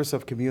service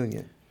of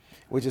communion,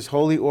 which is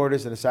holy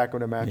orders and the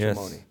sacrament of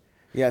matrimony. Yes.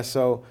 Yeah,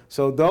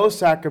 so those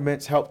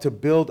sacraments help to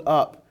build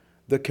up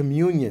the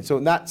communion. So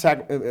not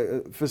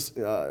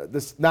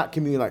not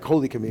communion like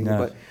Holy Communion,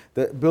 but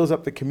that builds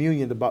up the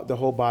communion, the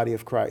whole body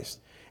of Christ.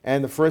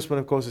 And the first one,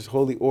 of course, is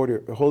holy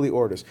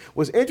orders.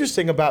 What's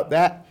interesting about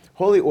that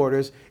holy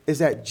orders is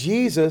that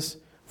Jesus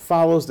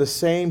follows the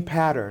same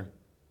pattern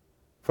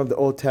from the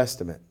Old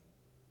Testament.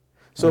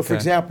 So, for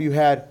example, you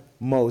had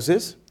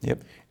Moses,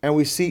 and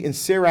we see in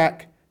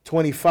Sirach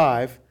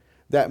 25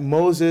 that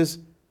Moses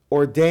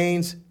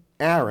ordains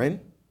Aaron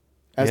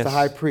as the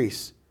high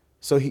priest.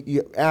 So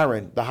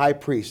Aaron, the high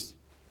priest,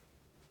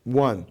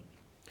 1.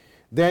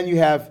 Then you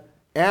have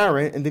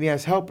Aaron, and then he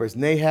has helpers,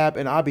 Nadab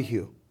and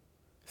Abihu,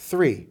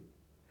 3.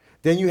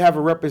 Then you have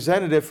a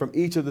representative from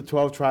each of the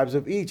 12 tribes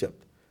of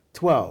Egypt,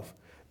 12.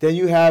 Then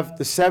you have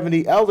the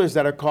 70 elders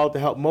that are called to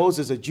help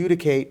Moses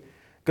adjudicate,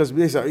 because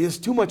they say, it's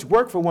too much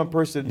work for one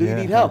person to do. You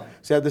need help.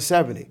 So you have the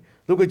 70.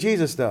 Look what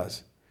Jesus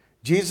does.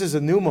 Jesus is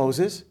a new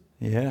Moses.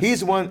 Yes.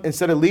 He's one,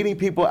 instead of leading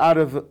people out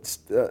of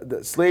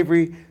the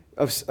slavery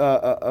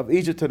of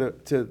Egypt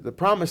to the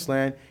promised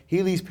land,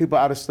 he leads people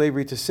out of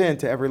slavery to sin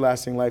to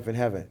everlasting life in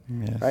heaven.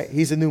 Yes. Right?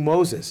 He's a new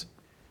Moses.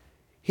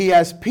 He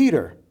has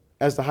Peter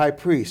as the high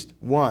priest,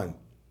 1.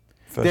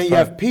 Then you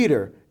have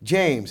Peter,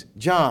 James,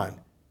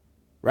 John.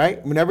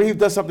 Right? Whenever he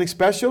does something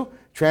special,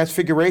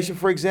 Transfiguration,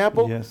 for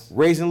example,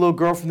 raising a little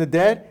girl from the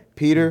dead,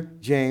 Peter,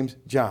 James,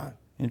 John.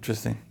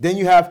 Interesting. Then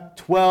you have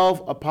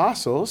 12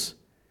 apostles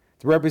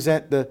to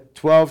represent the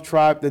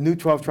new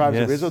 12 tribes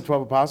of Israel,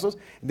 12 apostles.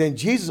 And then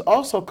Jesus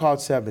also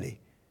called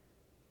 70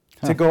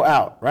 to go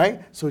out,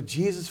 right? So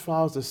Jesus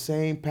follows the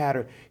same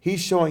pattern.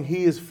 He's showing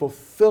he is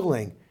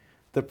fulfilling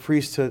the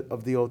priesthood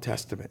of the Old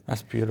Testament.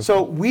 That's beautiful.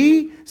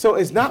 So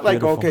it's not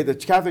like, okay, the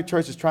Catholic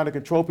Church is trying to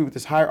control people with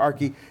this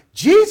hierarchy.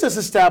 Jesus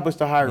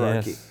established a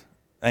hierarchy. Yes.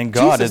 And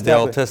God is the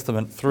Old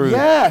Testament through.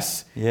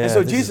 Yes. Yeah, and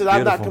so Jesus said,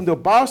 I've not come to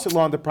abolish the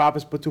law and the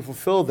prophets, but to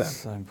fulfill them.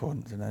 So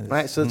important to know this.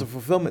 Right? So there's a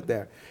fulfillment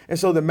there. And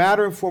so the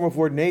matter and form of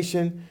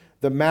ordination,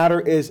 the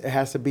matter is it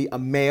has to be a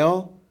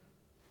male.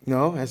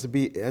 No, it has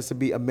to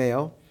be a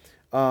male.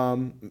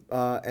 And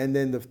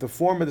then the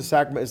form of the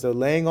sacrament is the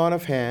laying on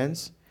of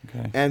hands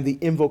and the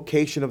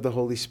invocation of the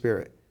Holy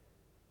Spirit.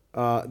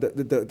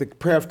 The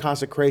prayer of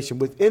consecration.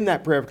 Within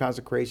that prayer of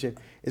consecration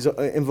is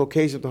an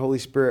invocation of the Holy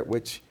Spirit,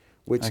 which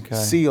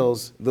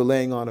seals the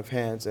laying on of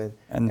hands and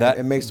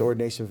makes the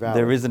ordination valid.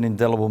 There is an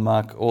indelible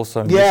mark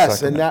also in this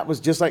sacrament. And that was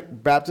just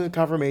like baptism and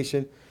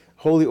confirmation.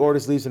 Holy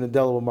orders leaves an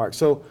indelible mark.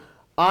 So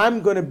I'm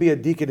going to be a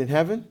deacon in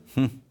heaven.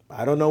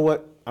 I don't know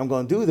what I'm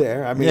going to do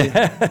there. I mean,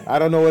 I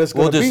don't know what it's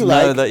going to be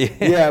like.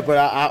 But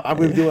I'm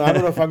going to do. I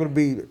don't know if I'm going to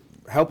be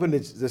helping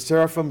the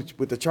seraphim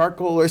with the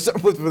charcoal or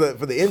something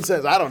for the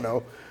incense. I don't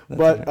know.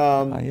 But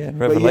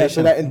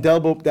so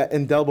that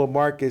indelible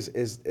mark is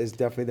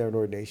definitely there in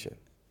ordination.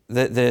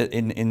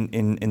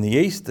 In the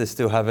East, they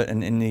still have it,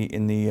 and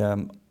in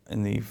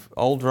the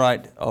old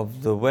rite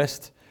of the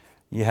West,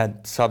 you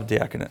had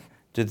subdiaconate.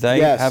 Did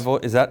they have?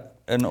 Is that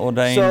an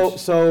ordained?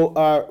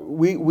 So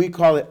we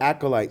call it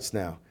acolytes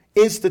now.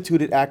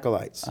 Instituted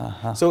acolytes.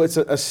 So it's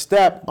a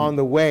step on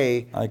the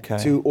way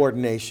to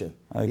ordination.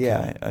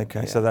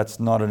 So that's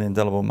not an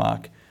indelible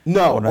mark.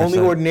 No, only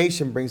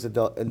ordination brings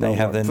the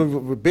indelible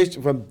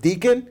mark. From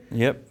deacon,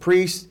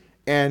 priest,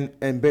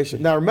 and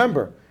bishop. Now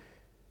remember,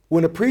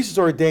 when a priest is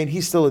ordained,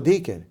 he's still a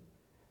deacon.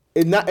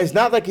 It's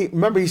not like he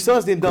still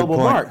has the indelible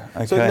mark.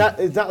 So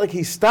it's not like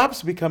he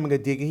stops becoming a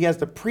deacon. He has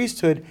the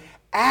priesthood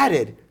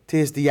added to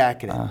his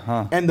diaconate.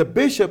 And the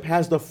bishop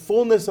has the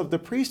fullness of the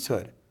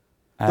priesthood.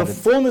 The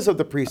fullness of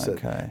the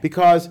priesthood.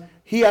 Because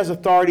he has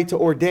authority to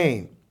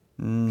ordain.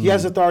 He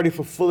has authority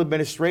for full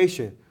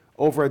administration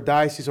over a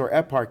diocese or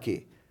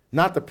eparchy.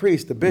 not the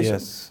priest, the bishop.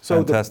 Yes, so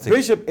fantastic. the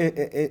bishop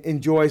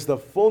enjoys the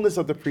fullness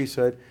of the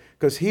priesthood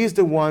because he's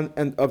the one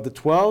of the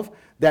 12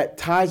 that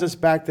ties us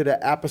back to the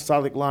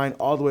apostolic line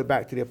all the way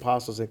back to the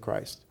apostles in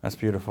Christ. That's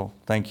beautiful.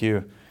 Thank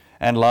you.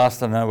 And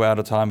last, I know we're out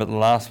of time, but the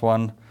last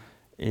one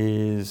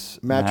is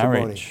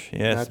marriage.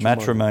 Yes,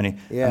 matrimony.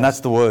 Yes. And that's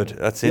the word.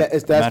 That's it. Yeah,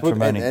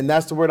 matrimony. And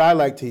that's the word I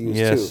like to use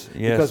too.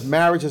 Yes. Because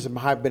marriage has been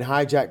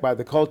hijacked by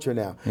the culture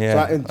now.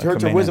 Yeah, so in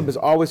Church of Wisdom, it's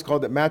always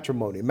called it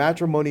matrimony.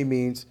 Matrimony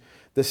means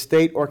the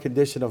state or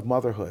condition of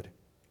motherhood.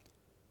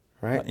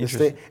 Right?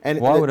 Interesting.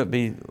 Why would it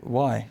be?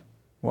 Why?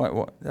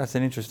 That's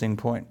an interesting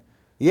point.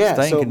 Yeah,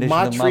 state so and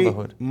condition of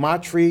motherhood.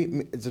 Matri,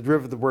 it's a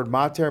derivative of the word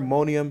mater.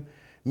 Monium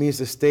means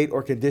the state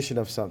or condition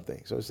of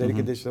something. So the state or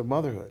condition of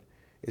motherhood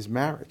is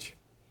marriage.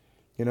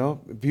 You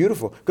know,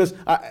 beautiful. Because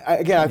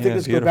I think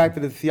this goes back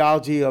to the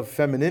theology of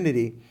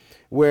femininity,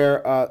 where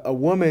a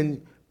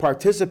woman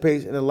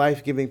participates in the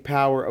life-giving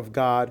power of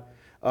God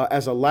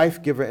as a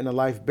life giver and a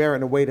life bearer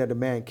in a way that a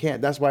man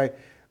can't. That's why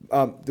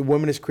the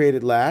woman is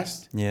created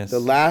last, the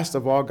last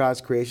of all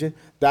God's creation.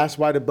 That's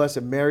why the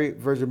Blessed Mary,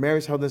 Virgin Mary,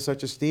 is held in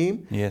such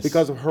esteem,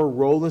 because of her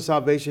role in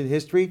salvation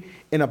history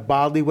in a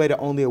bodily way that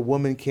only a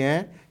woman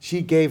can.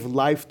 She gave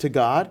life to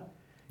God,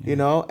 you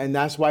know, and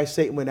that's why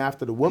Satan went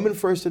after the woman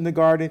first in the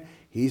garden.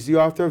 He's the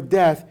author of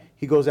death.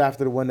 He goes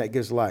after the one that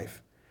gives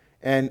life.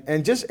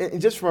 And just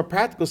from a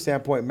practical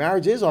standpoint,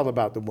 marriage is all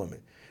about the woman.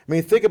 I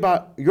mean, think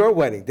about your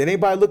wedding. Did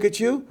anybody look at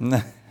you?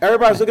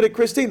 Everybody's looking at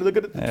Christine,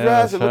 looking at the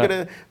dress, and looking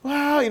at,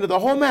 wow, you know, the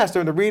whole mass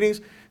during the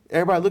readings.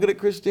 Everybody looking at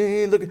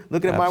Christine,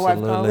 looking at my wife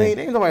Colleen.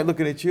 Ain't nobody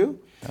looking at you.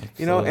 Absolutely.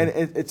 You know, and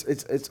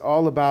it's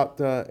all about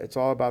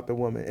the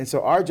woman. And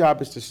so our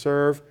job is to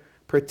serve,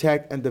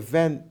 protect, and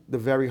defend the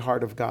very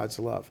heart of God's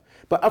love.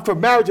 But for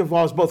marriage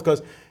involves both,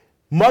 because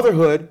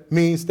motherhood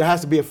means there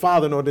has to be a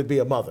father in order to be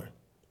a mother.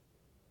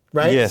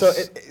 Right?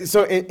 Yes.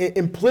 So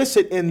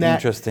implicit in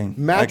that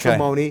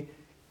matrimony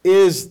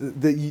is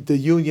the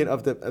union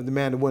of the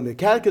man and woman. The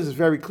Catechism is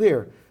very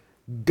clear.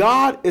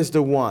 God is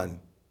the one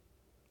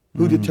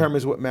who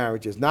determines what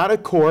marriage is. Not a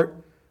court,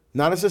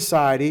 not a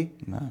society,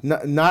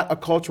 not a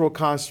cultural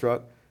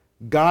construct.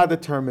 God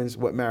determines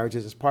what marriage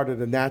is. It's part of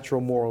the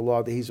natural moral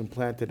law that he's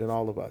implanted in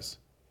all of us.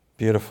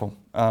 Beautiful.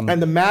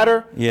 And the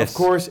matter, of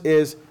course,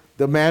 is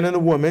the man and the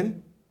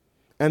woman.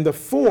 And the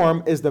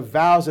form is the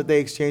vows that they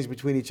exchange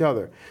between each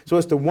other. So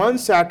it's the one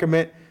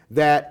sacrament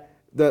that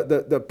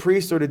the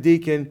priest or the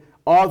deacon,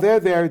 all they're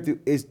there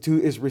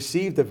is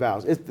receive the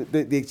vows.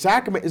 The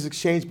sacrament is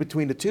exchanged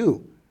between the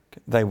two.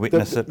 They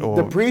witness it, or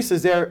the priest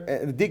is there,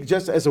 and the deacon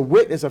just as a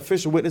witness,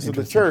 official witness of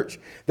the church.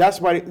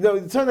 That's why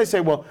sometimes they say,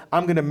 "Well,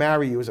 I'm going to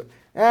marry you."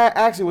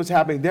 Actually, what's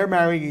happening? They're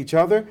marrying each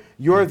other.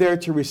 You're there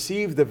to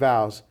receive the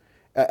vows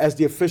as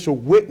the official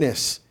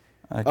witness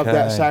of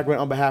that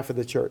sacrament on behalf of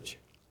the church.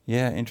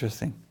 Yeah,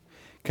 interesting.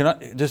 Can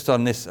I just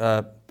on this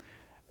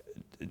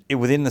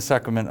within the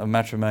sacrament of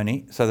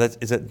matrimony? So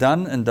is it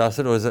done and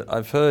dusted, or is it?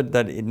 I've heard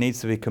that it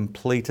needs to be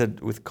completed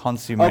with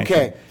consummation.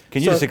 Okay.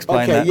 Can you just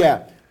explain that?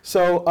 Yeah.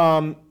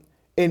 So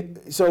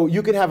so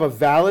you can have a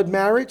valid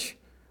marriage,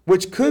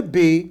 which could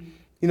be,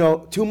 you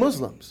know, two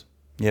Muslims,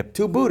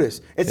 two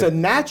Buddhists. It's a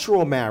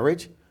natural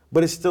marriage,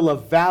 but it's still a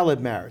valid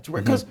marriage.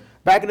 Because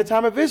back in the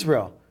time of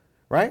Israel,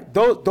 right?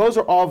 Those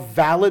are all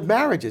valid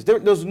marriages.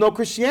 There's no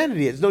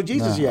Christianity. There's no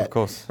Jesus yet. Of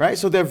course. Right?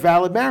 So they're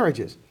valid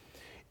marriages.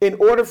 In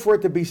order for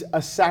it to be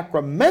a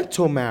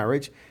sacramental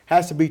marriage,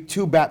 has to be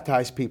two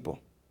baptized people.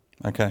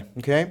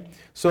 Okay?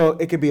 So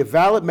it could be a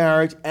valid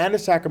marriage and a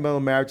sacramental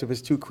marriage if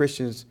it's two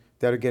Christians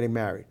that are getting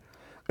married.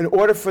 In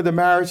order for the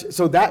marriage,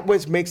 so that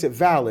which makes it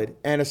valid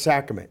and a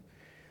sacrament.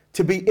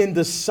 To be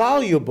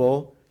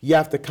indissoluble, you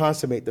have to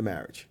consummate the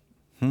marriage.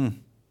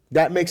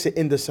 That makes it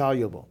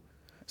indissoluble.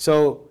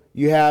 So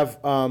you have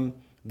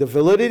the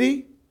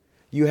validity,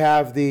 you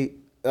have the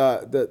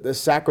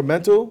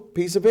sacramental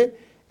piece of it,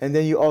 and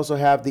then you also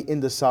have the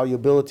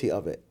indissolubility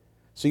of it.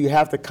 So you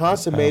have to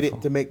consummate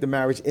it to make the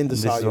marriage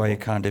indissoluble. This is why you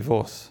can't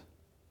divorce.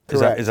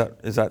 Correct.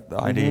 Is that the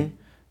idea?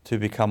 To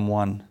become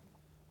one.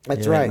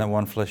 That's right. In that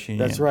one flesh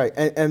union. That's right.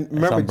 And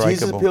remember,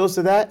 Jesus appeals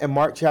to that in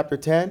Mark chapter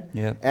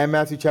 10 and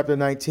Matthew chapter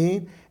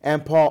 19.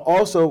 And Paul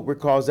also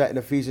recalls that in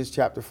Ephesians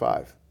chapter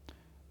 5.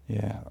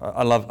 Yeah,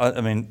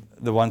 I mean,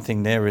 the one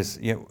thing there is,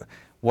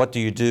 what do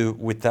you do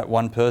with that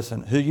one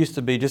person who used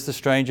to be just a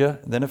stranger,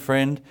 then a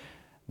friend,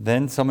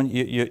 then someone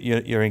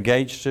you're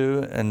engaged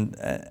to, and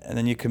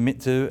then you commit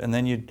to, and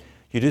then you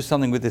do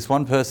something with this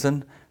one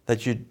person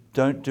that you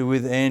don't do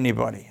with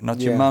anybody,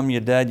 not your mum,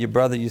 your dad, your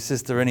brother, your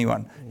sister,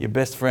 anyone, your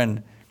best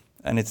friend.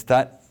 And it's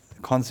that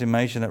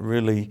consummation that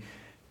really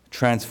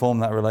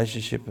transformed that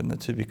relationship, and the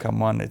two become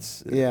one. It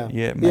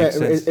makes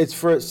sense. It's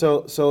for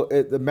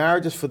the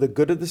marriage is for the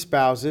good of the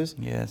spouses,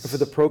 and for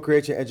the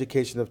procreation and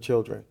education of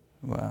children.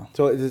 Wow.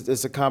 So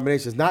it's a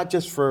combination. It's not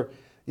just for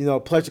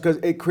pleasure, because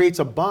it creates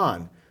a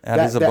bond.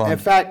 That is a bond. In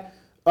fact,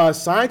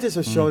 scientists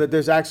have shown that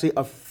there's actually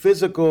a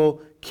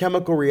physical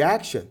chemical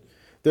reaction.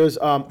 There's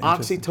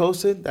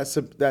oxytocin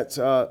that's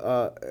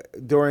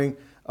during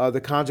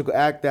the conjugal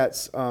act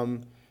that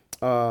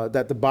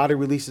the body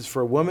releases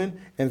for a woman,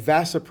 and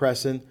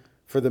vasopressin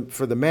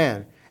for the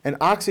man. And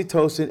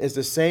oxytocin is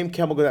the same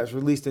chemical that's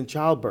released in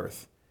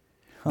childbirth.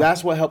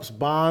 That's what helps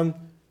bond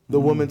the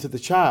woman to the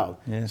child.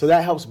 Yes. So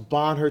that helps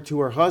bond her to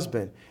her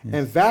husband. Yes.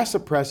 And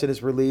vasopressin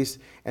is released,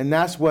 and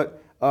that's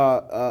what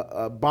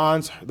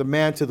bonds the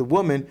man to the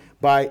woman.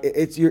 By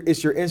it's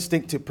your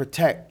instinct to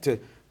protect,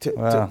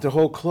 to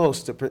hold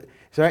close,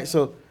 right.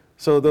 So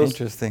those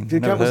interesting.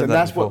 chemicals, and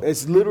that's what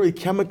it's literally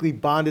chemically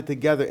bonded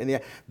together, and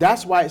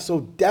that's why it's so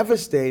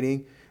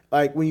devastating.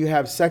 Like when you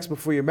have sex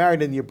before you're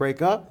married and you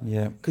break up,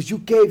 because you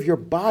gave your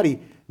body,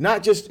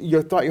 not just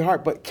your thought, your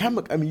heart, but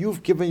chemical. I mean,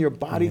 you've given your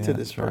body to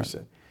this person.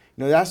 Right.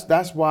 You know,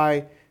 that's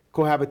why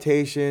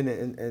cohabitation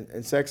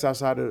and sex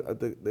outside of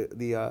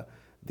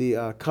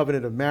the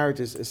covenant of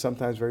marriage is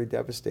sometimes very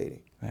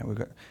devastating.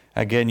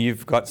 Man,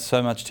 you've got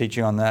so much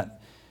teaching on that.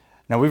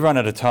 Now, we've run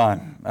out of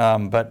time,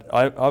 but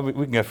we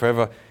can go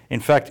forever. In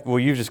fact,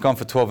 you've just gone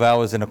for 12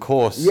 hours in a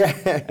course. Yeah.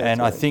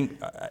 And I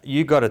think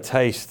you got a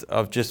taste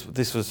of just,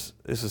 this was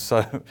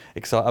so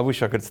exciting. I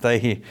wish I could stay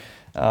here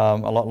a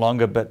lot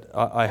longer, but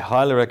I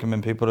highly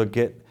recommend people to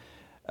get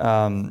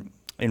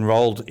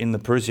enrolled in the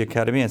Parousia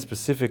Academy and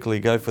specifically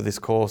go for this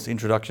course,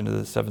 Introduction to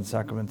the Seven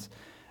Sacraments,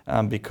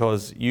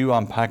 because you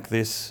unpack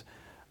this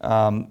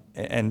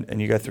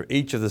and you go through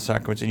each of the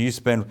sacraments, and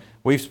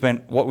we've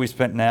spent what we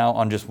spent now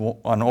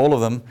on all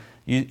of them.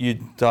 You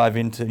dive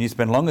into, and you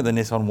spend longer than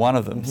this on one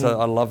of them. Mm-hmm. So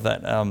I love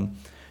that.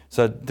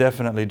 So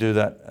definitely do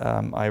that.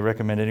 I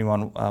recommend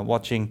anyone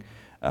watching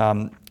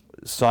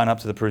sign up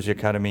to the Parousia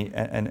Academy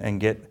and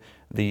get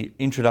the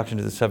Introduction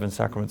to the Seven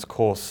Sacraments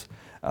course.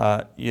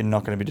 You're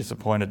not going to be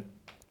disappointed.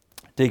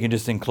 Deacon,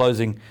 just in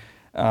closing,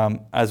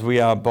 as we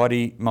are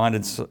body, mind,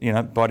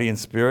 and body and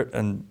spirit,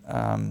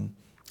 and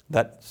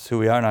that's who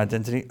we are in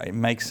identity. It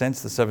makes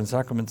sense. The seven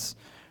sacraments,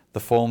 the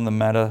form, the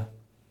matter,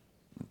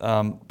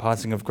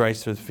 passing of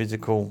grace through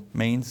physical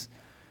means.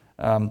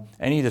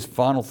 Any just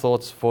final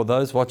thoughts for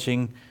those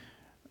watching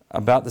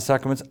about the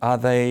sacraments?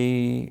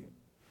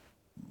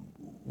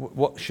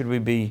 What should we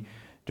be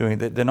doing?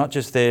 They're not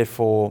just there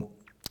for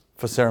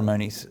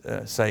ceremony's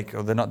sake,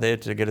 or they're not there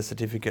to get a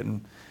certificate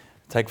and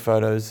take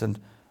photos. And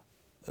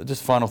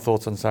just final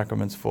thoughts on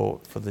sacraments for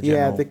the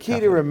general. Yeah, the key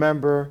Catholic to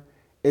remember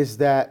is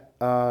that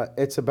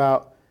it's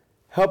about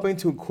helping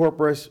to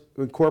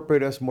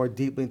incorporate us more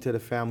deeply into the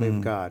family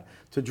of God,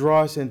 to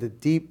draw us into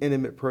deep,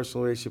 intimate,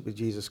 personal relationship with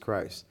Jesus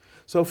Christ.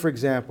 So, for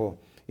example,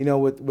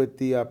 with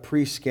the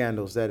priest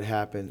scandals that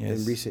happened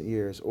in recent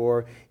years,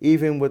 or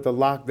even with the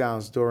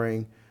lockdowns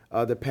during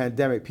the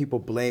pandemic, people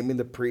blaming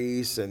the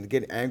priests and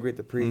getting angry at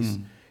the priests,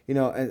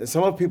 and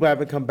some of the people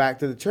haven't come back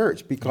to the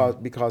church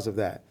because of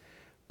that.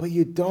 But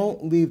you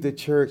don't leave the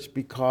church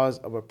because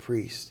of a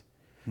priest.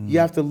 You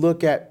have to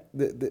look at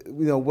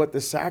what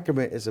the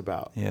sacrament is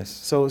about. Yes.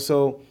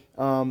 So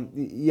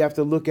you have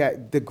to look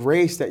at the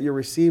grace that you're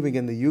receiving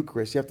in the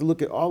Eucharist. You have to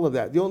look at all of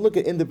that. You don't look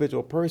at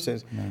individual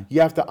persons. No.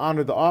 You have to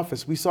honor the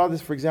office. We saw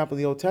this, for example,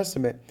 in the Old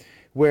Testament,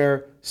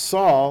 where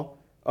Saul's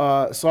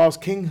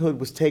kinghood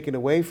was taken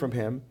away from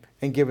him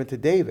and given to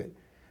David.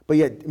 But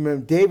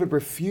yet David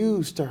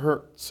refused to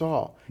hurt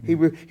Saul. He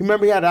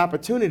remember he had an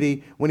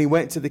opportunity when he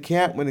went to the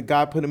camp, when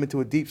God put him into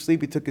a deep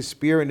sleep. He took his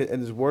spear and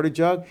his water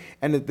jug,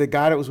 and the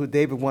guy that was with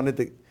David wanted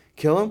to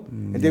kill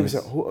him. And David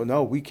said, "Oh,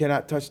 no, we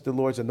cannot touch the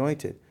Lord's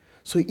anointed."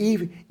 So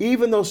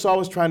even though Saul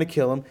was trying to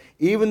kill him,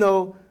 even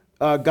though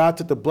God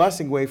took the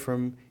blessing away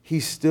from him, he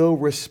still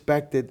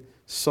respected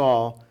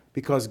Saul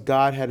because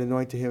God had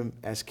anointed him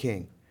as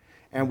king.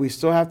 And we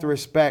still have to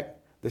respect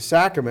the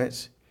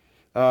sacraments,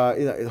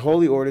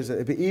 holy orders.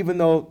 Even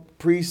though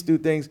priests do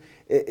things,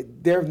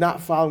 they're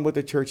not following what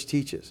the church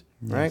teaches,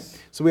 right?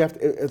 So we have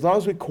to, as long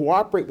as we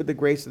cooperate with the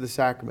grace of the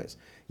sacraments.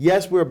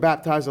 Yes, we were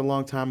baptized a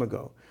long time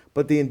ago,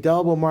 but the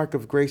indelible mark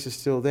of grace is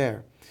still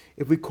there.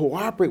 If we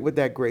cooperate with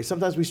that grace,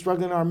 sometimes we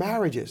struggle in our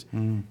marriages.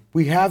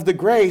 We have the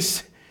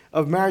grace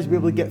of marriage to be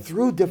able to get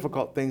through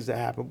difficult things that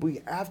happen.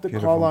 We have to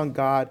call on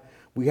God.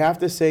 We have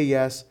to say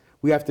yes.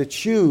 We have to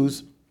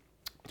choose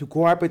to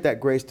cooperate with that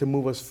grace to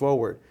move us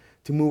forward,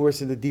 to move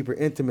us into deeper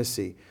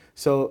intimacy.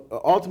 So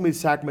ultimately, the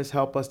sacraments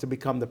help us to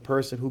become the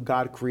person who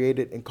God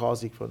created and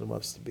calls each one of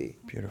us to be.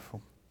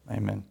 Beautiful.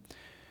 Amen.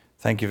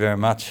 Thank you very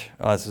much.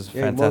 This is fantastic.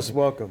 You're most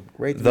welcome.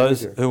 Great to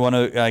those be here. Who want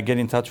to get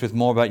in touch with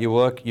more about your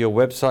work, your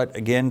website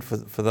again for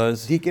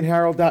those?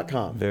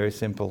 DeaconHarold.com. Very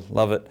simple.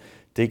 Love it.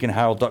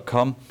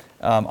 DeaconHarold.com.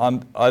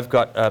 I've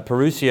got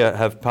Parousia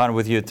have partnered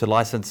with you to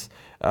license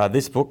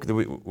this book,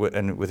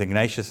 and with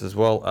Ignatius as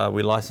well.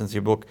 We license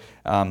your book,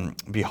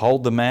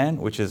 Behold the Man,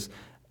 which is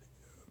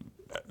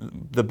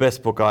the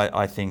best book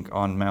I think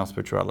on male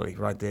spirituality,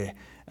 right there.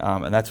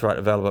 And that's right,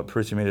 available at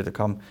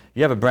ParousiaMedia.com.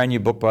 You have a brand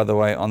new book, by the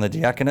way, on the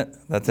diaconate.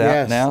 That's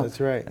out now. Yes, that's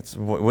right. It's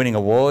winning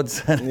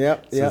awards.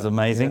 Yep. This is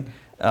amazing.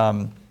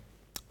 Yep.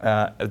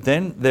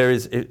 Then there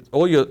is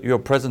all your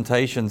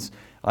presentations.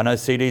 I know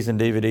CDs and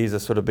DVDs are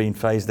sort of being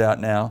phased out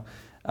now,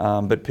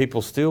 but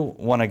people still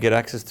want to get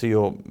access to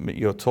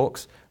your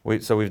talks.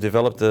 So we've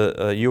developed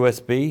a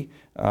USB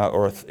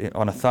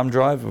on a thumb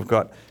drive. We've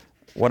got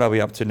what are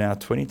we up to now?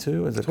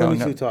 22? Is it 22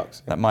 going up?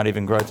 talks. That might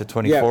even grow to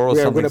 24 or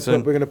something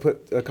soon. We're going to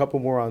put a couple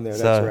more on there.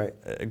 So, that's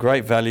right.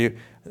 Great value.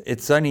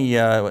 It's only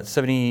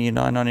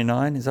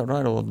 $79.99, is that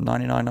right? Or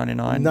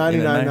 $99.99?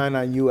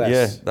 $99.99 US.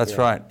 Yeah, that's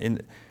right.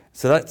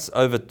 So that's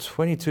over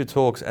 22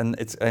 talks, and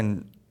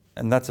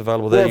that's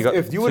available there. Well,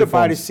 if you were to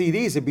buy the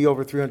CDs, it'd be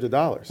over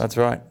 $300. That's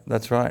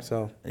right.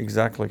 So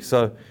exactly.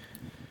 So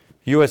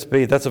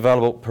USB, that's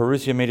available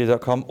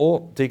parousiamedia.com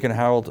or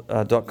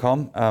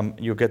deaconharold.com.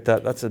 You'll get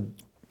that.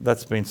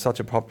 That's been such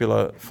a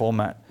popular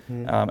format,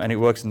 and it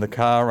works in the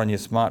car, on your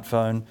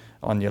smartphone,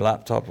 on your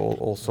laptop,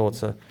 all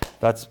sorts of.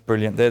 That's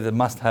brilliant. They're the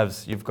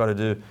must-haves you've got to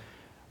do.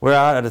 We're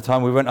out at a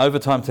time. We went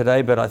overtime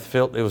today, but I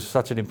felt it was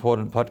such an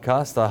important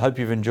podcast. I hope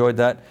you've enjoyed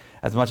that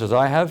as much as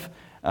I have.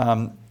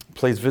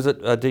 Please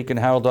visit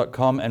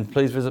deaconharold.com and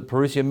please visit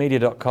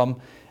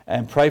parousiamedia.com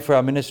and pray for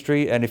our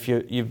ministry. And if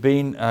you've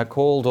been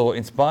called or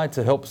inspired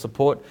to help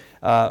support,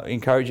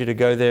 encourage you to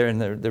go there.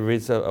 And there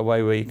is a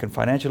way where you can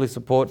financially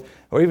support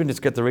or even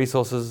just get the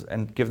resources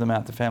and give them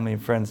out to family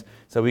and friends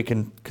so we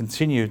can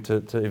continue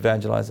to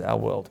evangelize our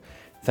world.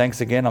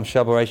 Thanks again. I'm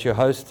Parousia, your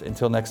host.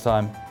 Until next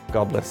time,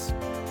 God bless.